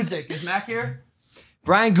Brian Guzik. Is Mac here?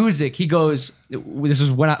 Brian Guzik, he goes, this was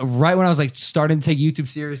right when I was like starting to take YouTube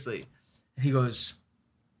seriously. He goes,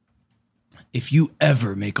 if you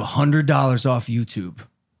ever make $100 off YouTube,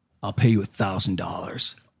 I'll pay you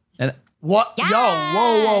 $1,000. And what? Yes!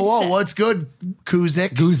 Yo, whoa. What's good,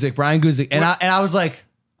 Guzik? Brian Guzik. And I was like,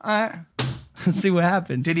 all right, let's see what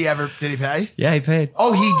happens. Did he pay? Yeah, he paid.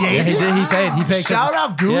 Oh, he did? Yeah, he did. He paid. Shout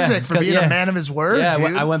out Guzik for being a man of his word,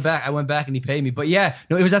 dude. I went back and he paid me. But yeah,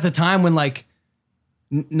 no, it was at the time when like,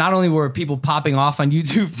 not only were people popping off on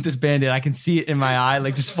YouTube, this bandit, I can see it in my eye,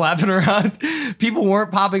 like just flapping around. People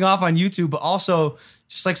weren't popping off on YouTube, but also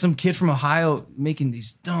just like some kid from Ohio making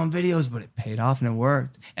these dumb videos, but it paid off and it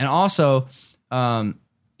worked. And also,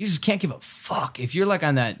 you just can't give a fuck. If you're like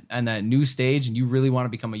on that new stage and you really want to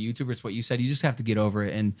become a YouTuber, it's what you said. You just have to get over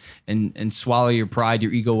it and swallow your pride,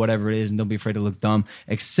 your ego, whatever it is, and don't be afraid to look dumb.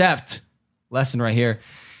 Except, lesson right here,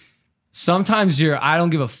 sometimes your I don't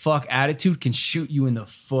give a fuck attitude can shoot you in the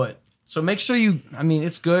foot. So make sure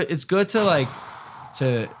it's good. It's good to like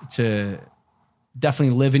to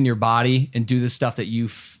definitely live in your body and do the stuff that you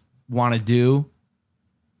want to do.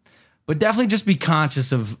 But definitely just be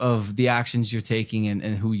conscious of the actions you're taking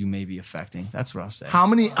and who you may be affecting. That's what I'll say. How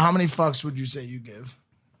many fucks would you say you give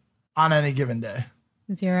on any given day?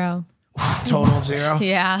 0. Total of 0?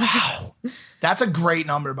 Yeah. Wow. That's a great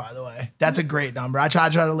number, by the way. That's a great number. I try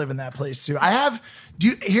to live in that place too. I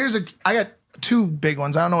got 2 big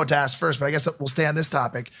ones. I don't know what to ask first, but I guess we'll stay on this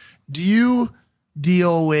topic. Do you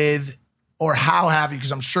deal with, or how have you,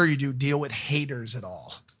 because I'm sure you do, deal with haters at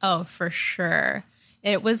all? Oh, for sure.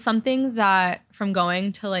 It was something that from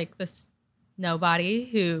going to like this nobody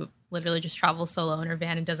who literally just travels solo in her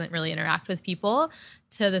van and doesn't really interact with people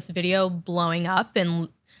to this video blowing up, and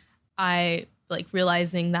I like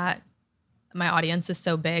realizing that my audience is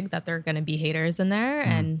so big that there are going to be haters in there,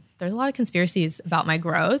 and there's a lot of conspiracies about my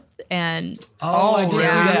growth. And I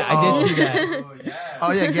did see that.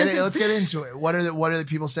 Oh yeah, get it. Let's get into it. What are the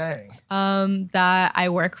people saying? That I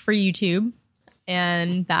work for YouTube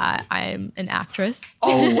and that I'm an actress.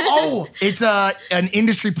 It's an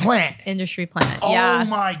industry plant. Industry plant. Oh yeah.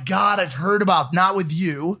 my God, I've heard about, not with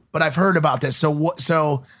you, but I've heard about this. Let's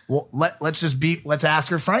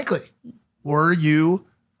ask her frankly. Were you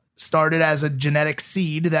started as a genetic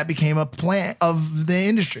seed that became a plant of the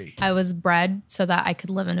industry? I was bred so that I could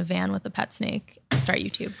live in a van with a pet snake and start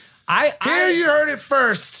YouTube. You heard it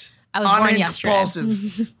first. I was born yesterday.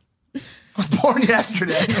 Impaulsive. I was born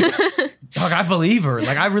yesterday. Dog, I believe her.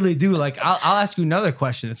 Like, I really do. Like, I'll ask you another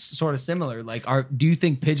question. It's sort of similar. Like, do you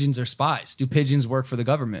think pigeons are spies? Do pigeons work for the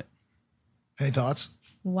government? Any thoughts?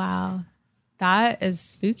 Wow. That is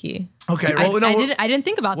spooky. Okay. I didn't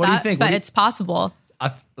think about what that, do you think? but it's possible.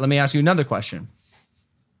 Let me ask you another question.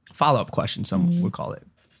 Follow-up question, some would call it.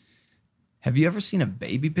 Have you ever seen a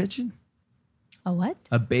baby pigeon? A what?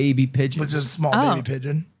 A baby pigeon. Which is a small baby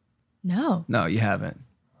pigeon. No. No, you haven't.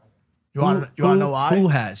 You want to know why? Who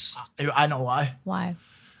has? I know why. Why?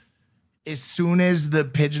 As soon as the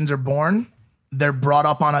pigeons are born, they're brought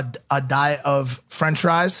up on a diet of French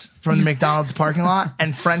fries from the McDonald's parking lot,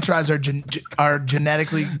 and French fries are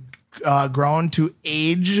genetically grown to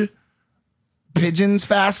age pigeons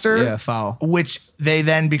faster. Yeah, foul. Which they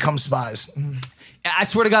then become spies. I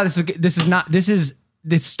swear to God,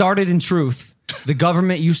 this started in truth. The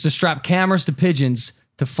government used to strap cameras to pigeons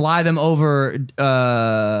to fly them over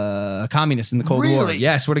communists in the Cold War.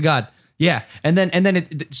 Yeah, I swear to God. Yeah, and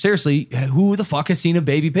then seriously, who the fuck has seen a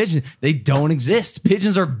baby pigeon? They don't exist.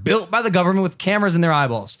 Pigeons are built by the government with cameras in their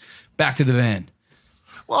eyeballs. Back to the van.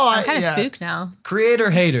 Well, I'm kind of spooked now.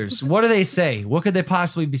 Creator haters. What do they say? What could they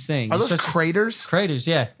possibly be saying? Are those craters? Craters,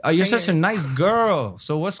 yeah. You're such a nice girl.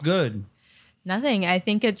 So what's good? Nothing. I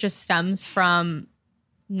think it just stems from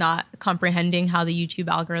not comprehending how the YouTube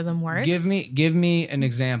algorithm works. Give me an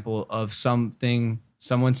example of something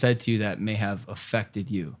someone said to you that may have affected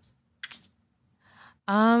you.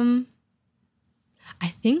 I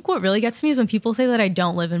think what really gets me is when people say that I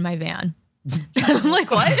don't live in my van. I'm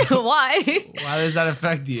like, what? Why? Why does that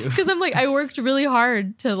affect you? Because I'm like, I worked really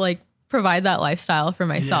hard to like provide that lifestyle for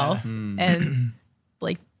myself, and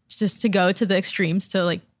like just to go to the extremes to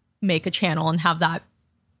like make a channel and have that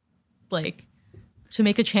like to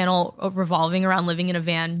make a channel revolving around living in a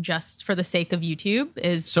van just for the sake of YouTube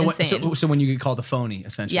is insane. So when you get called a phony,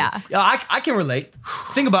 essentially. Yeah. I can relate.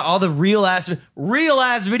 Think about all the real ass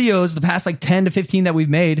videos, the past like 10 to 15 that we've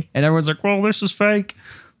made, and everyone's like, well, this is fake.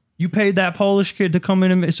 You paid that Polish kid to come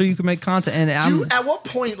in so you can make content. And at what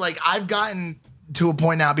point, like, I've gotten to a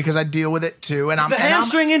point now because I deal with it too, and I'm the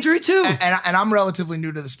hamstring injury too, and I'm relatively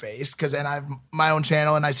new to the space and I have my own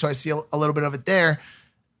channel, and so I see a little bit of it there.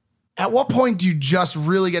 At what point do you just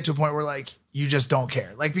really get to a point where like you just don't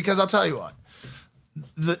care? Like, because I'll tell you what,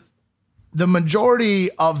 the majority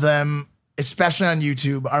of them, especially on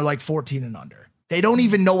YouTube, are like 14 and under. They don't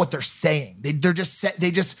even know what they're saying. They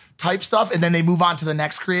just type stuff and then they move on to the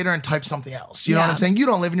next creator and type something else. You know what I'm saying? You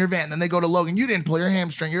don't live in your van. Then they go to Logan. You didn't pull your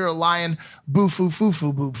hamstring. You're a lion. Boo foo foo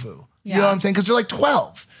foo boo foo. You know what I'm saying? Because they're like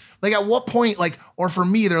 12. Like, at what point, like, or for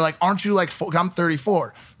me, they're like, aren't you like, I'm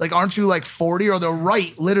 34. Like, aren't you like 40? Or they'll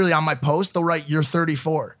write literally on my post, they'll write, you're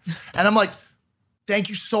 34. And I'm like, thank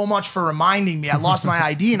you so much for reminding me. I lost my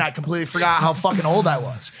ID and I completely forgot how fucking old I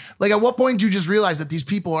was. Like, at what point do you just realize that these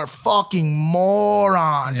people are fucking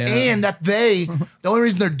morons and that the only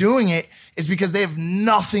reason they're doing it is because they have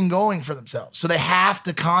nothing going for themselves. So they have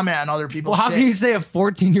to comment on other people's Well, how shit. can you say a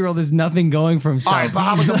 14-year-old has nothing going for himself? All right, but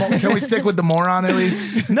how about can we stick with the moron at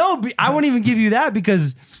least? No, I won't even give you that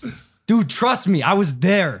because, dude, trust me, I was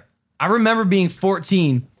there. I remember being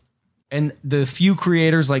 14 and the few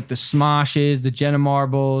creators like the Smoshes, the Jenna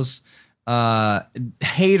Marbles,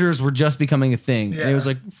 haters were just becoming a thing. And it was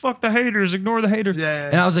like, fuck the haters, ignore the haters.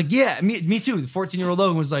 And I was like, yeah, me too. The 14-year-old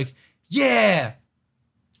Logan was like, yeah,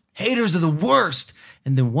 haters are the worst.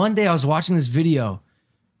 And then one day I was watching this video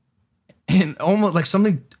and almost like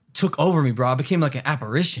something took over me, bro. I became like an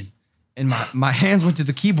apparition. And my hands went to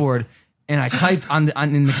the keyboard and I typed in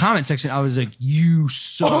the comment section, I was like, you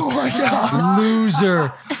suck,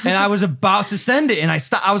 loser. And I was about to send it and I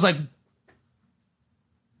stopped. I was like,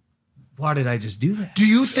 why did I just do that? Do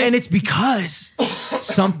you think? And it's because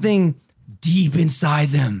something deep inside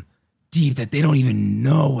them, deep that they don't even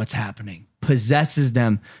know what's happening, possesses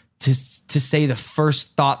them to say the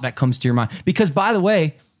first thought that comes to your mind. Because by the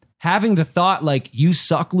way, having the thought like you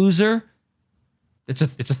suck, loser, it's a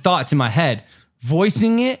thought. It's in my head.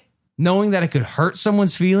 Voicing it, knowing that it could hurt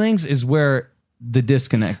someone's feelings is where the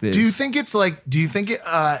disconnect is. Do you think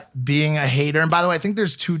being a hater, and by the way, I think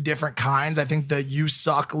there's two different kinds. I think the you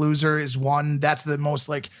suck loser is one, that's the most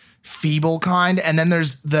like feeble kind. And then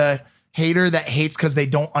there's the hater that hates because they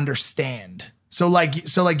don't understand. So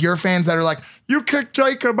like your fans that are like, you kicked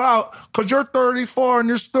Jacob out because you're 34 and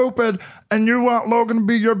you're stupid and you want Logan to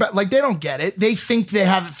be your best. Like they don't get it. They think they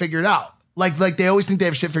have it figured out. Like they always think they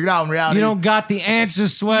have shit figured out. In reality, you don't got the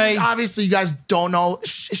answers, Sway. Obviously, you guys don't know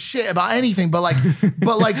shit about anything. But let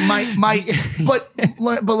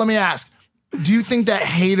me ask: do you think that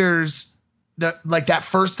haters, that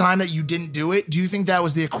first time that you didn't do it, do you think that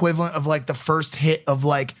was the equivalent of like the first hit of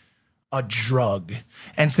like a drug?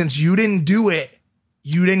 And since you didn't do it,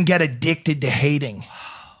 you didn't get addicted to hating.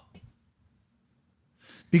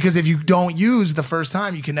 Because if you don't use the first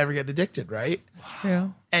time, you can never get addicted, right?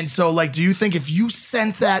 True. And so, like, do you think if you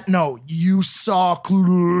sent that note, you saw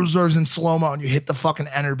losers in slow-mo and you hit the fucking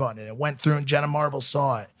enter button and it went through and Jenna Marble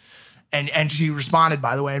saw it and she responded,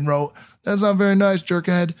 by the way, and wrote, that's not very nice,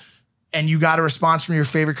 jerkhead. And you got a response from your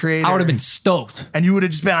favorite creator. I would have been stoked. And you would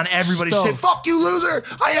have just been on everybody's shit. Fuck you, loser.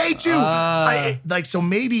 I hate you. So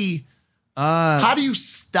maybe, how do you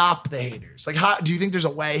stop the haters? Like, how do you think there's a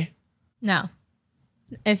way? No.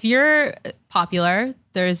 If you're popular,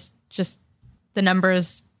 there's just the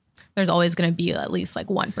numbers, there's always going to be at least like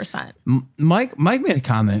 1%. Mike made a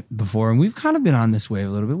comment before, and we've kind of been on this wave a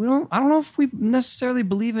little bit. I don't know if we necessarily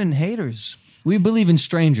believe in haters. We believe in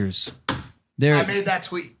strangers. I made that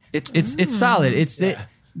tweet. It's solid.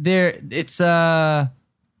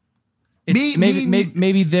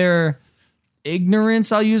 Maybe their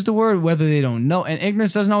ignorance, I'll use the word, whether they don't know. And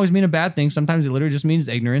ignorance doesn't always mean a bad thing. Sometimes it literally just means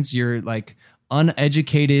ignorance. You're like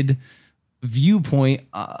uneducated viewpoint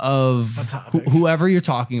of whoever you're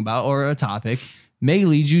talking about or a topic may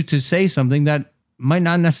lead you to say something that might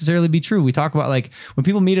not necessarily be true. We talk about like when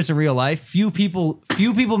people meet us in real life, few people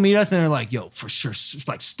meet us and they're like, yo, for sure,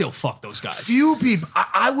 like still fuck those guys. Few people.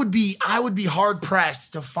 I would be hard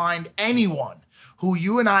pressed to find anyone who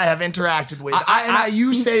you and I have interacted with.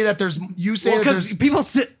 You say that there's because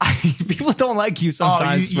people don't like you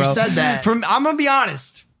sometimes. You said that. I'm gonna be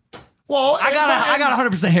honest. Well, I got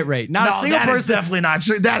 100% hit rate. Not a single person. That is definitely not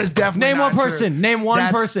true. That is definitely name not one person. True. Name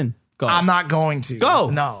one person. Go. I'm not going to. Go.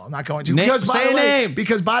 No, I'm not going to. Say a name.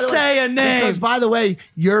 Because by the way, say a name. Because by the way,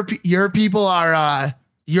 your people are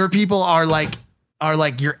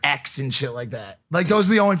like your ex and shit like that. Like those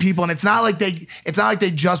are the only people, and it's not like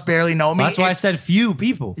they just barely know me. That's why I said few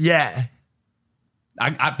people. Yeah.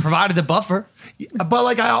 I provided the buffer. But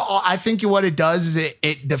like I think what it does is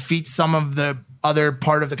it defeats some of the other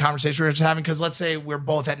part of the conversation we're just having, because let's say we're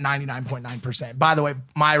both at 99.9%. By the way,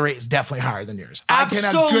 my rate is definitely higher than yours.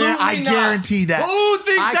 Absolutely I guarantee that. Who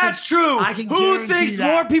thinks that's true? Who thinks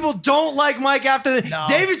more people don't like Mike after the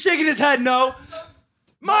David shaking his head? No.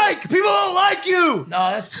 Mike, people don't like you.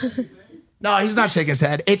 No, he's not shaking his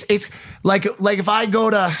head. It's like if I go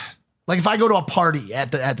to a party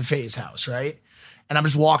at the FaZe house, right? And I'm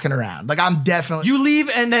just walking around. Like I'm definitely you leave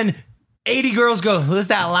and then 80 girls go, who's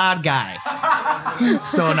that loud guy?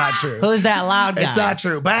 So not true. Who's that loud guy? It's not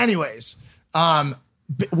true. But anyways,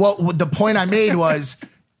 what the point I made was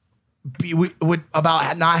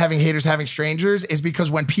about not having haters, having strangers, is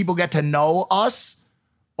because when people get to know us,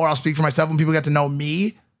 or I'll speak for myself, when people get to know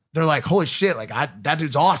me, they're like, holy shit, like that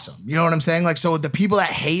dude's awesome. You know what I'm saying? Like, so the people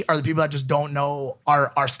that hate are the people that just don't know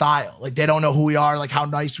our style. Like they don't know who we are, like how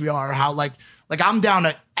nice we are, how like I'm down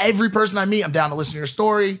to every person I meet. I'm down to listen to your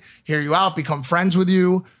story, hear you out, become friends with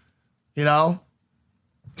you, you know?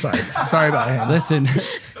 Sorry about him. Listen.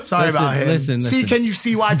 Sorry about him. Listen. See, can you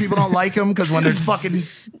see why people don't like him? Because when there's fucking...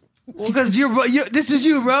 Well, because this is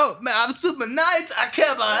you, bro. Man, I'm super nice. I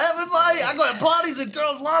care about everybody. I go to parties and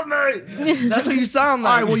girls love me. That's what you sound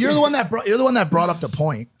like. All right, well, you're the one that brought up the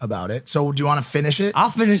point about it. So do you want to finish it? I'll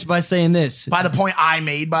finish by saying this. By the point I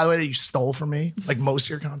made, by the way, that you stole from me, like most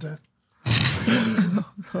of your content.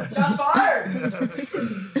 Shots fired.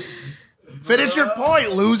 Finish your point,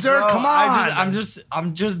 loser. Bro, Come on.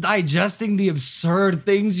 I'm just digesting the absurd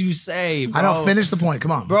things you say, bro. I don't finish the point. Come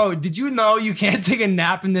on. Bro, did you know you can't take a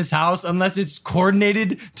nap in this house unless it's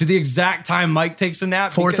coordinated to the exact time Mike takes a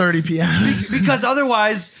nap? 4:30 p.m. Because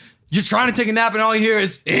otherwise, you're trying to take a nap and all you hear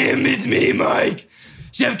is, it's me, Mike.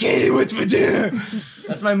 Chef Katie, what's for dinner?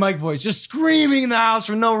 That's my Mike voice, just screaming in the house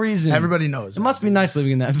for no reason. Everybody knows. It must be nice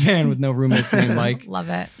living in that van with no roommates named Mike. Love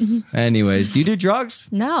it. Anyways, do you do drugs?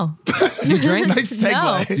 No. You drink? Nice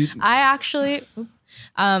segue. No. I actually,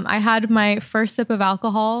 I had my first sip of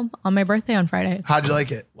alcohol on my birthday on Friday. How'd you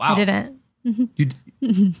like it? Wow. I didn't.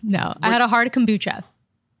 No, I had a hard kombucha.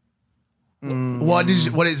 What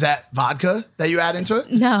is that? Vodka that you add into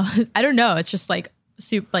it? No, I don't know. It's just like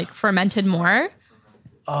soup, like fermented more.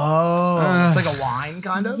 Oh, it's like a wine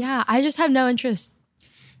kind of? Yeah, I just have no interest.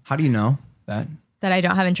 How do you know that? That I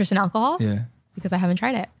don't have interest in alcohol? Yeah. Because I haven't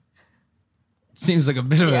tried it. Seems like a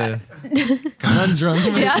bit of a conundrum.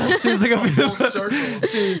 Yeah. Seems like a bit Full of a...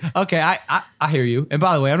 circle. Okay, I hear you. And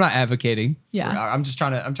by the way, I'm not advocating. Yeah. I'm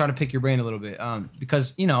trying to pick your brain a little bit.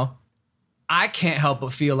 Because, I can't help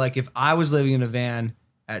but feel like if I was living in a van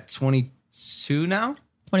at 22 now?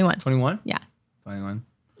 21. 21? Yeah. 21.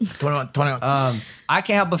 21. I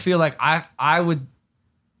can't help but feel like I would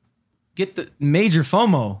get the major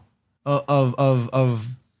FOMO of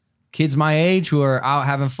kids my age who are out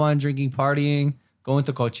having fun, drinking, partying, going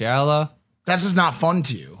to Coachella. That's just not fun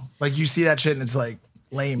to you. Like you see that shit and it's like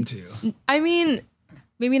lame to you. I mean,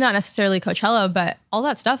 maybe not necessarily Coachella, but all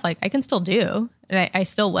that stuff, like I can still do. And I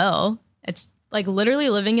still will. It's like literally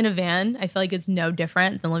living in a van. I feel like it's no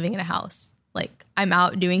different than living in a house. Like I'm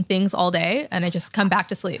out doing things all day and I just come back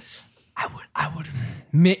to sleep. I would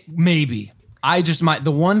maybe.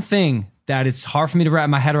 The one thing that it's hard for me to wrap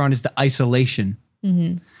my head around is the isolation.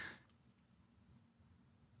 Mm-hmm.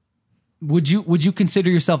 Would you consider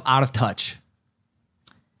yourself out of touch?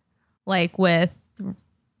 Like with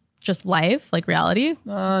just life, like reality?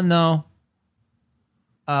 No.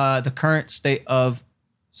 The current state of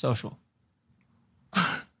social.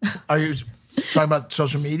 Are you talking about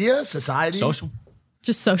social media, society? Social.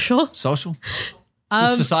 Just social? Social.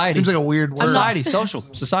 Just society. Seems like a weird word. Society. Social.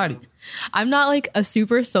 Society. I'm not like a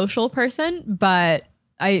super social person, but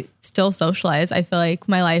I still socialize. I feel like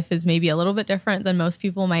my life is maybe a little bit different than most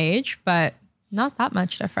people my age, but not that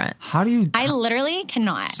much different. How do you... I literally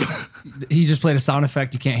cannot. He just played a sound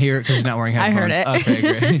effect. You can't hear it because you're not wearing headphones. I heard it. Okay,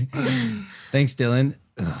 great. Thanks, Dylan.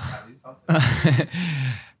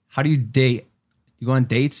 How do you date? You go on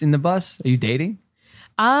dates in the bus? Are you dating?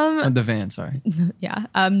 On the van, sorry. Yeah.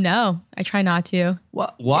 No, I try not to.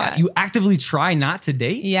 What? Yeah. You actively try not to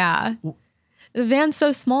date? Yeah. The van's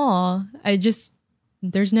so small.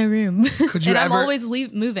 There's no room. Could you and ever, I'm always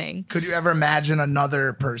moving. Could you ever imagine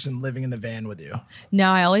another person living in the van with you?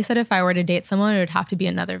 No, I always said if I were to date someone, it would have to be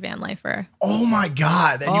another van lifer. Oh my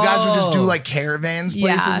God. And you guys would just do like caravans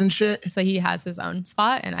places and shit? So he has his own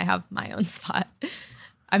spot and I have my own spot.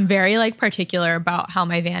 I'm very like particular about how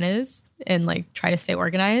my van is and like try to stay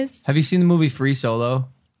organized. Have you seen the movie Free Solo?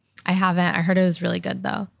 I haven't. I heard it was really good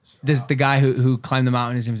though. The guy who climbed the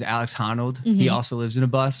mountain, his name is Alex Honnold. Mm-hmm. He also lives in a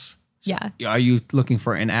bus. So yeah. Are you looking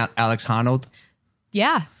for an Alex Honnold?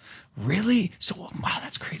 Yeah. Really? So wow,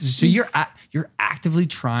 that's crazy. So you're actively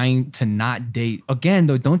trying to not date. Again,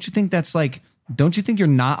 though, don't you think you're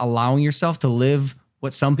not allowing yourself to live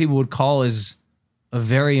what some people would call is a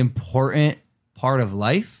very important part of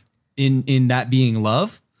life in that being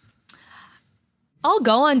love? I'll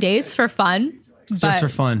go on dates for fun. Just for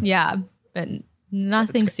fun. Yeah. But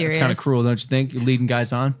nothing serious. It's kind of cruel, don't you think? You're leading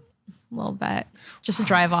guys on. A little bit. Just to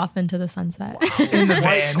drive off into the sunset. In the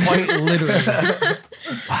van. Quite literally.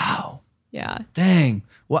 Wow. Yeah. Dang.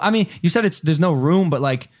 Well, I mean, you said there's no room, but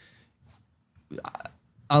like,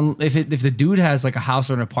 if the dude has like a house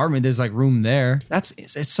or an apartment, there's like room there.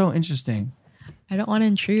 It's so interesting. I don't want to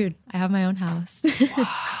intrude. I have my own house.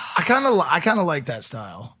 I kind of like that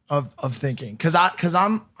style of thinking because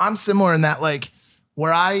I'm similar in that like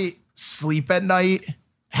where I sleep at night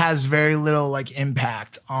has very little like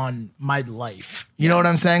impact on my life. You know what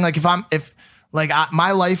I'm saying? Like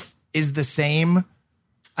my life is the same.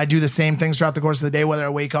 I do the same things throughout the course of the day, whether I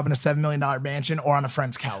wake up in a $7 million mansion or on a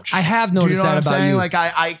friend's couch. I have noticed that about you. Like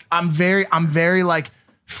I'm very like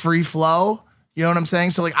free flow. You know what I'm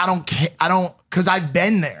saying? So like, cause I've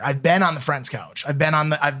been there. I've been on the friend's couch.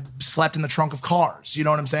 I've slept in the trunk of cars. You know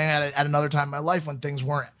what I'm saying? At another time in my life when things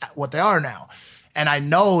weren't what they are now. And I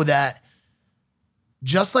know that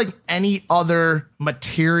just like any other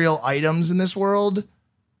material items in this world,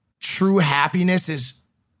 true happiness is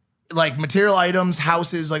like material items,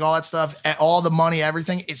 houses, like all that stuff, all the money,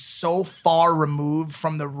 everything is so far removed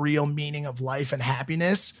from the real meaning of life and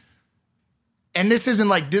happiness. And this isn't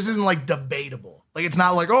like debatable. Like, it's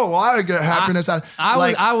not like, oh, well, I get happiness out.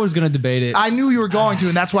 I was going to debate it. I knew you were going to,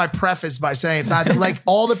 and that's why I prefaced by saying it's not like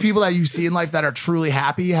all the people that you see in life that are truly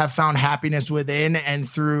happy have found happiness within and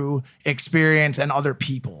through experience and other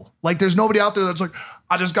people. Like, there's nobody out there that's like,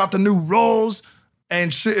 I just got the new Rolls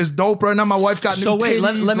and shit is dope right now. My wife got new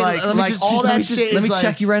titties. Let me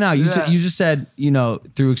check you right now. You just said,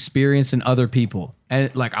 through experience and other people.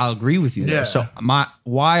 And like, I'll agree with you there. Yeah. So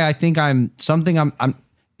why I think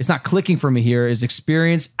it's not clicking for me here is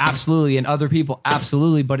experience. Absolutely. And other people.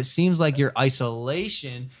 Absolutely. But it seems like your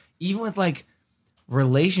isolation, even with like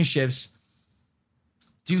relationships,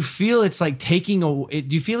 do you feel it's like do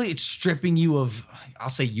you feel like it's stripping you of, I'll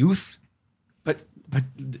say youth, but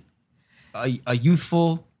a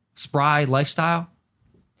youthful, spry lifestyle?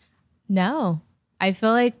 No. I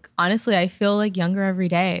feel like, honestly, younger every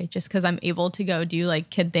day just because I'm able to go do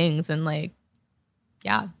like kid things and like,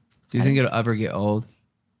 yeah. Do you think it'll ever get old?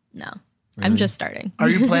 No. Really? I'm just starting. Are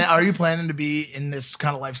you planning to be in this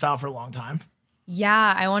kind of lifestyle for a long time?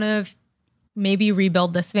 Yeah. I want to maybe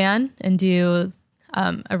rebuild this van and do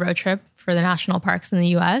a road trip for the national parks in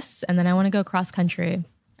the US. And then I want to go cross country,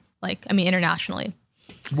 internationally.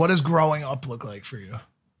 What does growing up look like for you?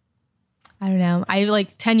 I don't know.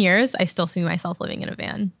 10 years, I still see myself living in a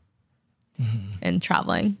van and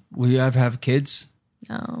traveling. Will you ever have kids?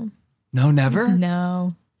 No. No, never?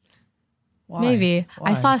 No. Why? Maybe.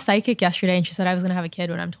 Why? I saw a psychic yesterday and she said I was going to have a kid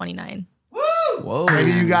when I'm 29. Woo! Whoa.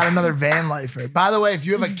 Maybe you got another van lifer. By the way, if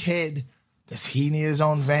you have a kid, does he need his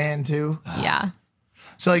own van too? Yeah.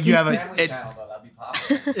 So like you have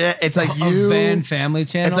it's like you a van family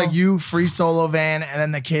channel. It's like you free solo van, and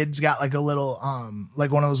then the kid's got like a little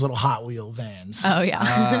like one of those little Hot Wheel vans. Oh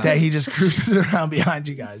yeah, that he just cruises around behind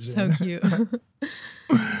you guys. So cute.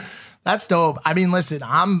 That's dope. I mean, listen,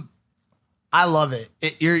 I love it.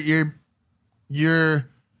 You're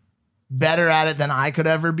better at it than I could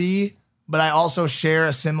ever be, but I also share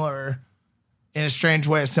in a strange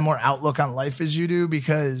way, a similar outlook on life as you do,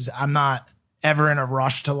 because I'm not ever in a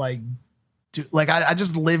rush to I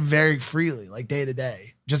just live very freely, like day to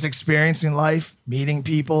day, just experiencing life, meeting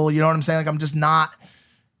people. You know what I'm saying? Like, I'm just not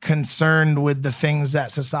concerned with the things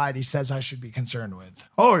that society says I should be concerned with.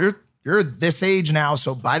 Oh, you're this age now,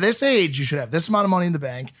 so by this age, you should have this amount of money in the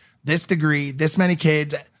bank, this degree, this many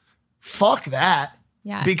kids. Fuck that.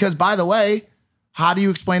 Yeah. Because by the way, how do you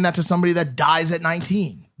explain that to somebody that dies at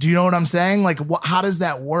 19? Do you know what I'm saying? Like, how does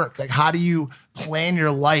that work? Like, how do you plan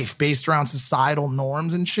your life based around societal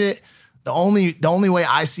norms and shit? The only way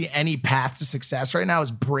I see any path to success right now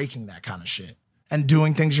is breaking that kind of shit and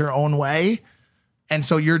doing things your own way. And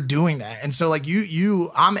so you're doing that. And so like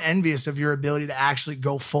I'm envious of your ability to actually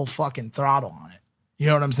go full fucking throttle on it. You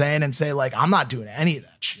know what I'm saying? And say like, I'm not doing any of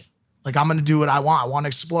that shit. Like, I'm going to do what I want. I want to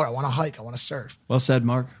explore. I want to hike. I want to surf. Well said,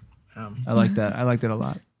 Mark. I like that. I like that a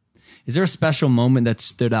lot. Is there a special moment that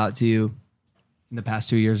stood out to you in the past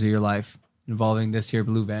 2 years of your life involving this here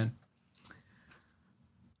blue van?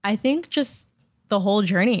 I think just the whole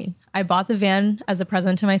journey. I bought the van as a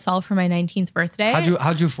present to myself for my 19th birthday.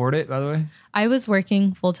 How'd you afford it, by the way? I was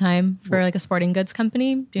working full time for like a sporting goods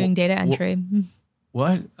company doing data entry.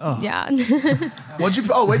 What? Oh. Yeah. What'd you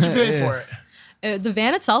pay for it? The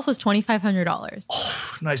van itself was $2,500.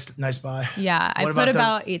 Oh, nice buy. Yeah, I put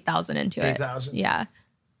about 8,000 into it. 8,000. Yeah.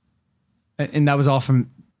 And that was all from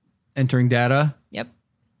entering data? Yep.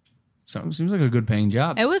 So it seems like a good paying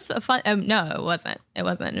job. It was a fun. No, it wasn't. It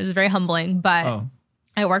was very humbling, but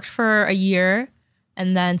I worked for a year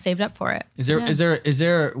and then saved up for it. Is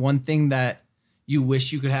there one thing that you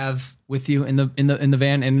wish you could have with you in the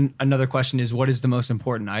van? And another question is, what is the most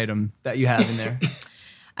important item that you have in there?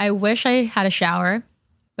 I wish I had a shower,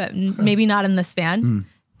 but maybe not in this van.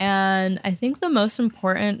 And I think the most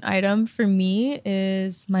important item for me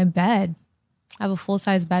is my bed. I have a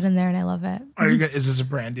full-size bed in there and I love it. Is this a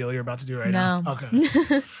brand deal you're about to do right now?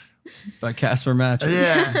 Okay. By Casper Mattress.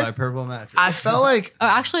 Yeah. By Purple Mattress. I felt like... Oh,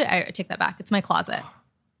 actually, I take that back. It's my closet.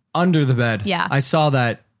 Under the bed. Yeah. I saw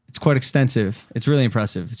that. It's quite extensive. It's really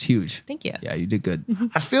impressive. It's huge. Thank you. Yeah, you did good.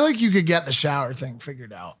 I feel like you could get the shower thing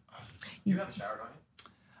figured out. You have a shower, don't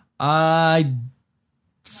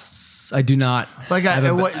you? Yes, I do not. Like, I have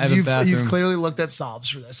a you've bathroom. clearly looked at solves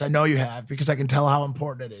for this. I know you have because I can tell how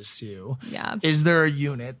important it is to you. Yeah. Is there a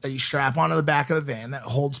unit that you strap onto the back of the van that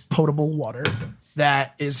holds potable water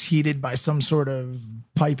that is heated by some sort of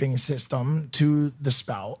piping system to the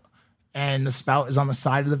spout? And the spout is on the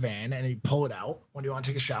side of the van, and you pull it out when you want to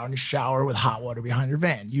take a shower, and you shower with hot water behind your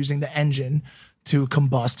van using the engine to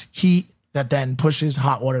combust heat that then pushes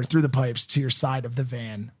hot water through the pipes to your side of the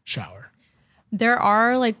van shower. There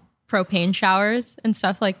are like propane showers and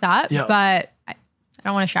stuff like that, Yeah. but I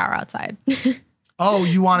don't want to shower outside. Oh,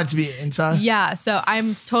 you want it to be inside? Yeah, so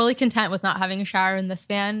I'm totally content with not having a shower in this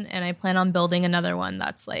van, and I plan on building another one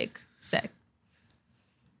that's like sick.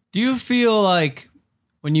 Do you feel like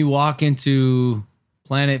when you walk into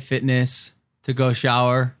Planet Fitness to go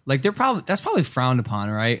shower, like that's probably frowned upon,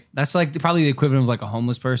 right? That's like probably the equivalent of like a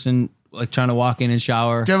homeless person like trying to walk in and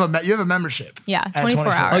shower. Do you have a membership? Yeah, At 24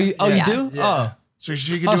 hours. Oh, you do? Yeah. Oh. So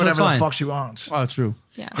she can Oh, do so that's whatever the fine. fuck she wants. Oh, true.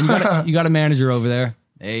 Yeah. And you got a manager over there.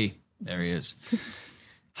 Hey, there he is.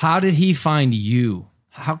 How did he find you?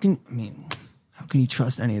 How can you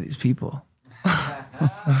trust any of these people?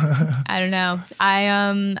 I don't know.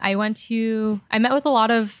 I met with a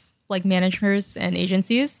lot of like managers and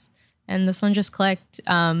agencies, and this one just clicked.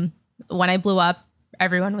 When I blew up,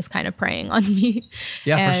 everyone was kind of preying on me.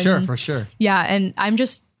 Yeah, for sure. Yeah, and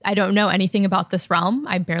I don't know anything about this realm.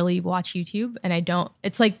 I barely watch YouTube, and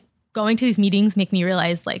it's like going to these meetings make me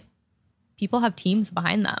realize like people have teams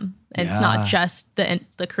behind them. And It's not just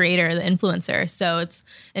the creator, the influencer. So it's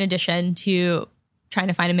in addition to trying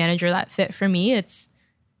to find a manager that fit for me, it's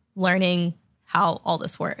learning how all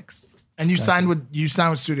this works. And you signed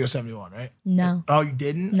with Studio 71, right? No. Oh, you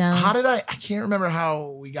didn't? No. How did I can't remember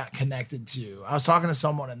how we got connected to. I was talking to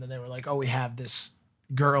someone and then they were like, oh, we have this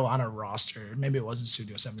girl on our roster. Maybe it wasn't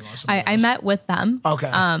Studio 71. I met with them. Okay.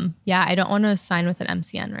 Yeah, I don't want to sign with an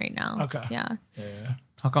MCN right now. Okay. Yeah.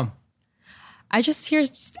 How come? I just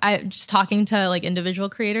just talking to like individual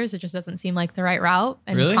creators, it just doesn't seem like the right route.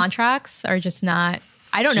 And Really? contracts are just not,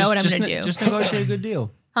 I don't know what I'm going to do. Just negotiate a good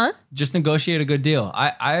deal. Huh? Just negotiate a good deal.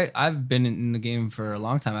 I've been in the game for a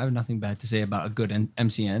long time. I have nothing bad to say about a good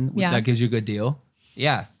MCN. Yeah. That gives you a good deal.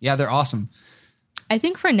 Yeah, they're awesome. I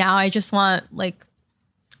think for now, I just want like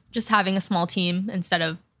just having a small team instead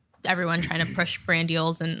of everyone trying to push brand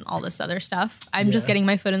deals and all this other stuff. I'm just getting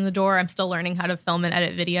my foot in the door. I'm still learning how to film and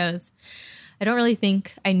edit videos. I don't really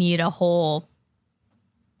think I need a whole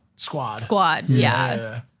squad.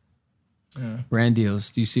 Yeah. Brand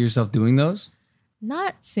deals. Do you see yourself doing those?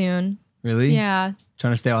 Not soon. Really? Yeah.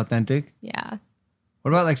 Trying to stay authentic? Yeah.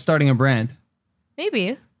 What about like starting a brand?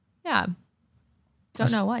 Maybe. Yeah.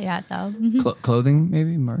 Don't know what yet though. Clothing,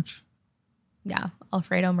 maybe? Merch? Yeah.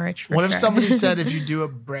 Alfredo merch. For What if sure. somebody said if you do a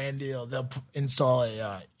brand deal, they'll install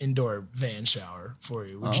a indoor van shower for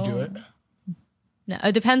you? Would you do it? No,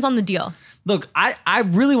 it depends on the deal. Look, I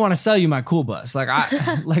really want to sell you my cool bus. Like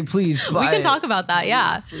please buy We can it. talk about that.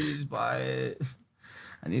 Yeah. Please buy it.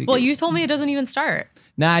 I need to Well, get- you told me it doesn't even start.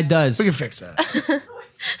 Nah, it does. We can fix that.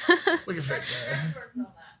 We can fix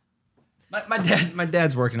that. My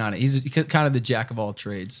dad's working on it. He's kind of the jack of all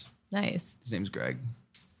trades. Nice. His name's Greg.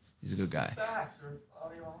 He's a good guy.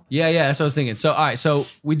 Yeah, that's what I was thinking. So, all right, so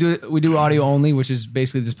we do audio only, which is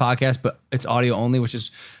basically this podcast, but it's audio only, which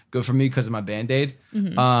is good for me because of my Band-Aid.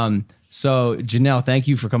 So, Janelle, thank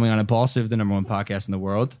you for coming on Impaulsive, the #1 podcast in the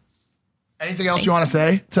world. Anything else you want to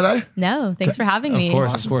say today? No, thanks for having me.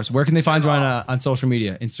 Of course. Where can they find you on social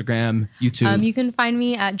media? Instagram, YouTube? You can find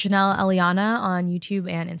me at Janelle Eliana on YouTube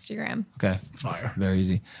and Instagram. Okay. Fire. Very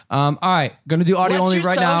easy. All right. Going to do audio What's only your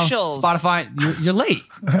right socials? now. Spotify. You're late.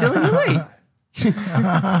 Dylan, you're late.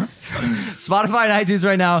 Spotify and iTunes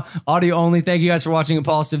right now. Audio only. Thank you guys for watching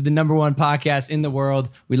Impaulsive, the #1 podcast in the world.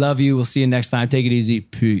 We love you. We'll see you next time. Take it easy.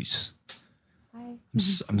 Peace.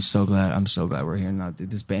 I'm so glad we're here now, dude.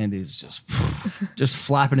 This band is just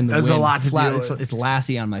flapping in the There's wind. a lot to deal with. It's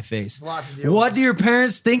Lassie on my face. a lot to deal What with. do your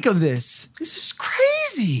parents think of this? This is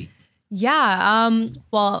crazy. Yeah.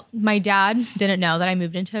 Well, my dad didn't know that I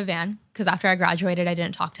moved into a van because after I graduated, I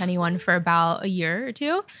didn't talk to anyone for about a year or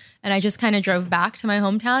two. And I just kind of drove back to my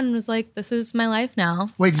hometown and was like, this is my life now.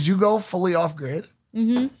 Wait, did you go fully off grid?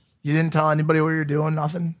 Mm-hmm. You didn't tell anybody what you're doing?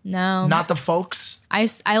 Nothing? No. Not the folks? I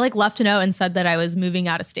like left a note and said that I was moving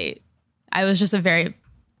out of state. I was just a very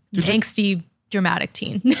angsty, dramatic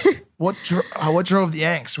teen. What drove the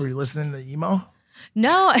angst? Were you listening to the emo?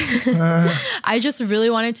 No, I just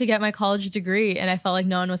really wanted to get my college degree and I felt like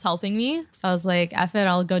no one was helping me. So I was like, F it,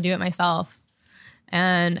 I'll go do it myself.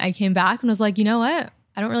 And I came back and was like, you know what?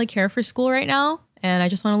 I don't really care for school right now. and I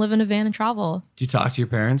just want to live in a van and travel. Do you talk to your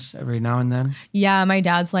parents every now and then? Yeah, my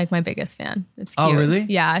dad's like my biggest fan. It's cute. Oh, really?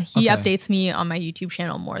 Yeah, he Okay. updates me on my YouTube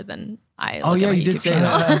channel more than I look Oh yeah, at my you did YouTube say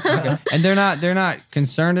channel. that. Okay. And they're not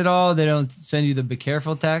concerned at all. They don't send you the be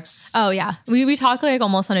careful texts. Oh yeah, we talk like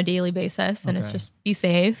almost on a daily basis, and it's Okay. just be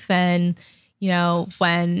safe. And you know,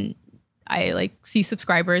 when I like see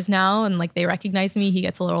subscribers now and like they recognize me, he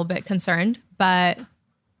gets a little bit concerned. But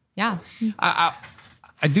yeah,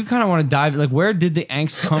 I do kind of want to dive. Like, where did the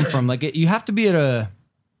angst come from? Like, you have to be at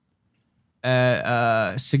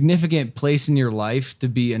a significant place in your life to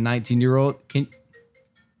be a 19-year-old.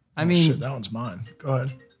 I mean, shit, that one's mine. Go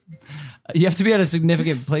ahead. You have to be at a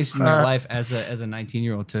significant place in your life as a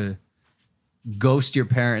 19-year-old to ghost your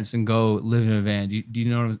parents and go live in a van. Do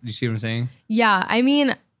you see what I'm saying? yeah. I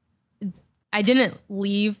mean, I didn't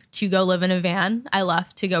leave to go live in a van. I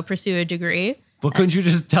left to go pursue a degree. But couldn't you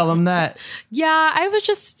just tell them that? Yeah, I was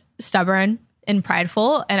just stubborn and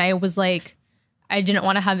prideful. And I was like, I didn't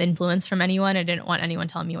want to have influence from anyone. I didn't want anyone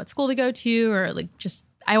telling me what school to go to or like just,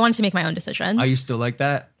 I wanted to make my own decisions. Are you still like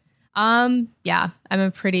that? Yeah, I'm a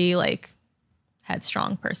pretty like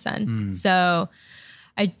headstrong person. So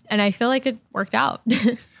I feel like it worked out.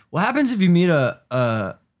 What happens if you meet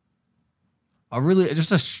a really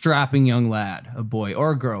just a strapping young lad, a boy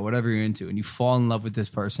or a girl, whatever you're into, and you fall in love with this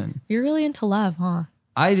person? You're really into love, huh?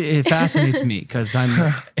 It fascinates me because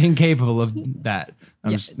I'm incapable of that.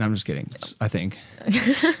 I'm just kidding. I think.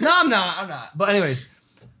 No, I'm not. But anyways,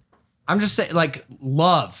 I'm just saying, like,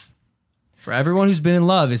 love for everyone who's been in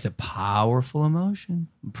love is a powerful emotion.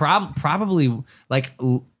 Probably like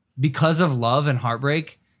because of love and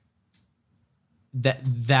heartbreak,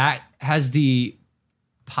 that has the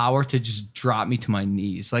power to just drop me to my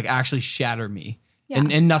knees, like actually shatter me. Yeah.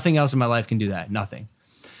 And nothing else in my life can do that. Nothing.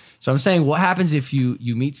 So I'm saying, what happens if you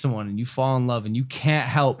meet someone and you fall in love and you can't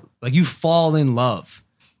help, like you fall in love,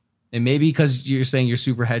 and maybe because you're saying you're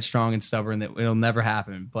super headstrong and stubborn that it'll never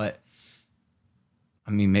happen, but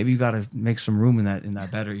I mean, maybe you got to make some room in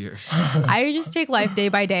that better years. I just take life day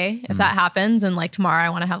by day. If that happens and like tomorrow I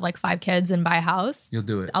want to have like 5 kids and buy a house, You'll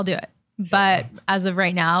do it. I'll do it. But as of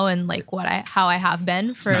right now and like how I have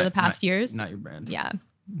been for the past years. Not your brand. Yeah.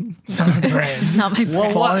 It's not my brand. It's not my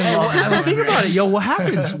brand. Think about it, yo. What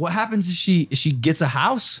happens? What happens if she gets a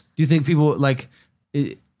house? Do you think people like?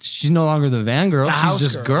 She's no longer the van girl. She's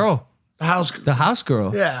just girl. The house. The house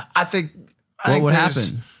girl. Yeah, I think. What would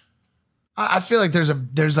happen? I feel like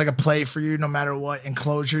there's like a play for you no matter what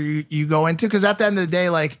enclosure you go into, because at the end of the day,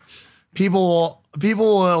 like people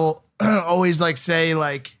will always like say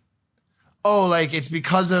like, oh, like it's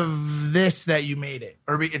because of this that you made it,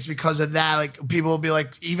 or it's because of that. Like people will be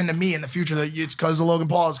like, even to me in the future, that it's because of Logan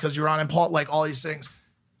Paul, it's because you're on Impaulsive, like all these things.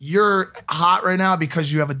 You're hot right now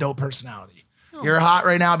because you have a dope personality. Oh. You're hot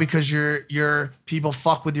right now because you're people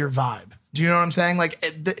fuck with your vibe. Do you know what I'm saying? Like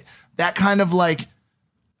that kind of like,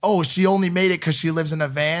 oh, she only made it because she lives in a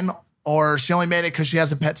van, or she only made it because she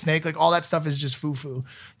has a pet snake. Like all that stuff is just foo-foo.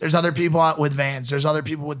 There's other people out with vans. There's other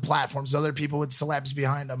people with platforms. There's other people with celebs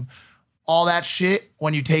behind them. All that shit,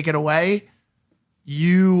 when you take it away,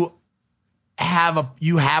 you have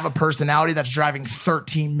a personality that's driving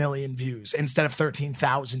 13 million views instead of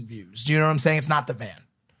 13,000 views. Do you know what I'm saying? It's not the van.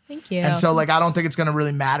 Thank you. And so like I don't think it's gonna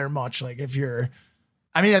really matter much. Like if you're,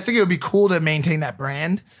 I mean, I think it would be cool to maintain that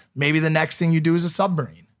brand. Maybe the next thing you do is a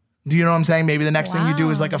submarine. Do you know what I'm saying? Maybe the next thing you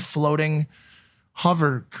do is like a floating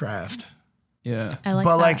hovercraft. Yeah. I like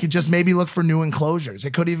but that. like you just maybe look for new enclosures.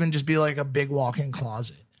 It could even just be like a big walk-in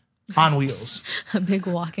closet on wheels. A big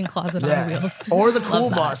walk-in closet on wheels. Or the cool Love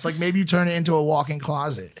that. bus. Like maybe you turn it into a walk-in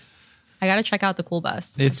closet. I got to check out the cool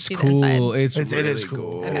bus. It's See the cool. inside. It is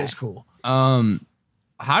cool. It is cool.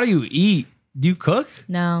 How do you eat? Do you cook?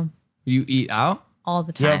 No, You eat out? all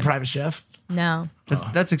the You have time. a private chef? No,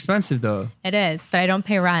 That's expensive though. it is, but I don't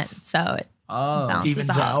pay rent, so it balances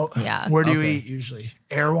Evens out. Yeah. Where do you Okay. eat usually?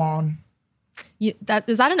 Erewhon? Is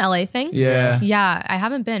that an LA thing? Yeah. Yeah, I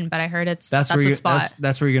haven't been, but I heard that's where a you spot.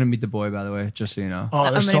 that's where you're gonna meet the boy, by the way, just so you know. Oh,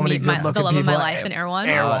 I'm there's gonna so many meet the good-looking love of people. my life in Erewhon.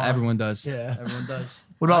 Everyone does. Yeah. Everyone does.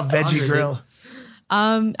 What about Veggie Andre, Grill?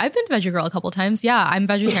 I've been to Veggie Girl a couple times. Yeah, I'm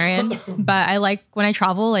vegetarian, but I like when I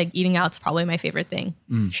travel, like eating out's probably my favorite thing.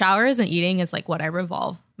 Showers and eating is like what I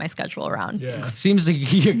revolve my schedule around. Yeah. It seems like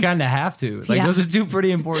you kind of have to. Like Yeah. those are two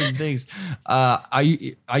pretty important things. Are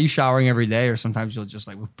you showering every day, or sometimes you'll just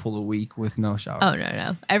like pull a week with no shower? Oh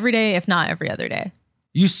no, every day, if not every other day.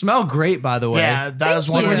 You smell great, by the way. Yeah, that was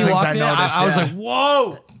one you. of the When you things walked I in, noticed. I was yeah. like,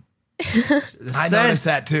 whoa. I noticed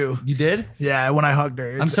that too. You did? Yeah, when I hugged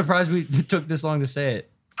her. I'm surprised we took this long to say it.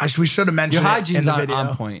 We should have mentioned your it in hygiene's the on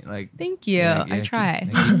video. point. Like, Thank you. I try.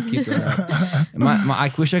 Keep it up.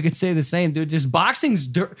 I wish I could say the same, dude. Just boxing's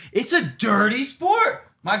dirt. It's a dirty sport.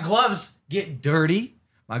 My gloves get dirty.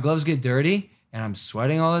 And I'm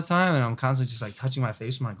sweating all the time, and I'm constantly just like touching my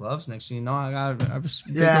face with my gloves. Next thing you know, I got a big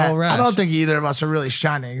old rash. I don't think either of us are really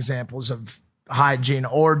shining examples of hygiene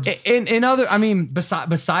or in other. I mean,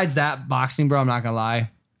 besides that, boxing, bro. I'm not gonna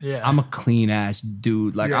lie. Yeah, I'm a clean ass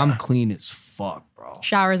dude. Like I'm clean as fuck, bro.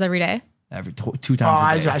 Showers every day. Every 2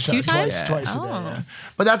 times a day. I shower 2 times? twice a day. Yeah.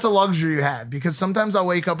 But that's a luxury you have because sometimes I'll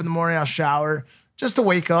wake up in the morning, I'll shower just to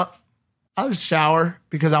wake up. I'll just shower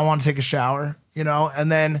because I want to take a shower, you know, and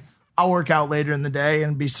then I'll work out later in the day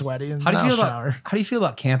and be sweaty and how do you feel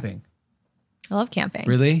about camping? I love camping.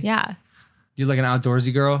 Really? Yeah. You're like an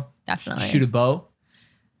outdoorsy girl? Definitely. Shoot a bow?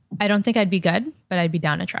 I don't think I'd be good, but I'd be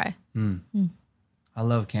down to try. I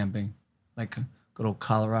love camping. Like good old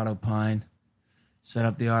Colorado pine. Set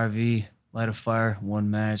up the RV, light a fire, one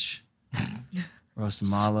match, roast a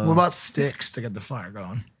mallow. What about sticks to get the fire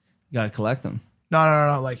going? You gotta collect them.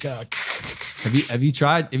 No. Like, have you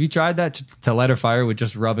tried that to light a fire with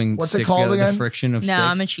just rubbing what's sticks it called together? again? The friction of sticks. No,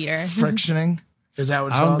 I'm a cheater. Frictioning? Is that what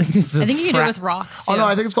it's I don't called? think it's I think you can do it with rocks too. Oh no,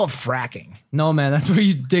 I think it's called fracking. No, man, that's where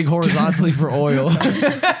you dig horizontally for oil.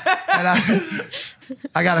 And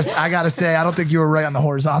I gotta say, I don't think you were right on the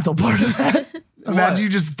horizontal part of that. Imagine you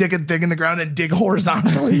just dig a thing in the ground and then dig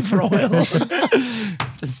horizontally for oil.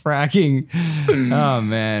 The fracking. Oh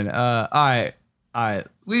man. All right.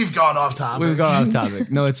 We've gone off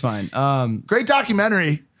topic. No, it's fine. Great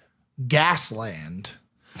documentary, Gasland.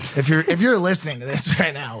 If you're listening to this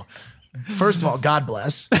right now, first of all, God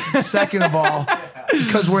bless. Second of all,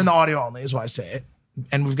 because we're in the audio only is why I say it.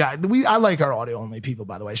 And I like our audio only people,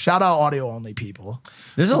 by the way. Shout out audio only people.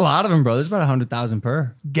 There's a lot of them, bro. There's about 100,000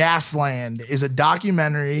 per. Gasland is a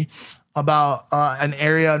documentary about an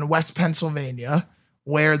area in West Pennsylvania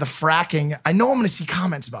where the fracking, I know I'm going to see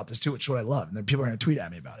comments about this too, which is what I love. And then people are going to tweet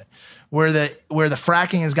at me about it. Where the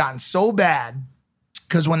fracking has gotten so bad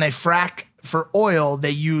because when they frack for oil,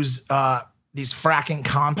 they use these fracking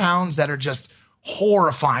compounds that are just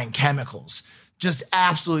horrifying chemicals. Just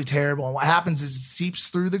absolutely terrible. And what happens is it seeps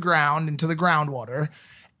through the ground into the groundwater.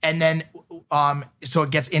 And then, so it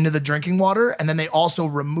gets into the drinking water. And then they also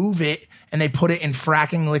remove it and they put it in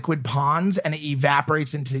fracking liquid ponds and it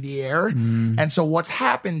evaporates into the air. And so what's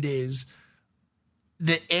happened is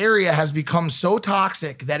the area has become so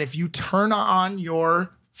toxic that if you turn on your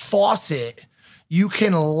faucet, you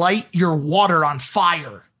can light your water on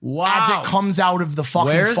fire as it comes out of the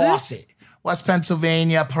fucking faucet. West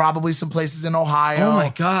Pennsylvania, probably some places in Ohio. Oh my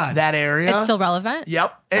God. That area. It's still relevant?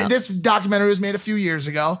 Yep. And this documentary was made a few years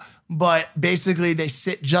ago, but basically they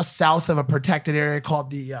sit just south of a protected area called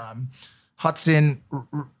the Hudson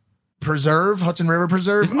River Preserve of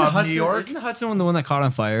New York. Isn't the Hudson the one that caught on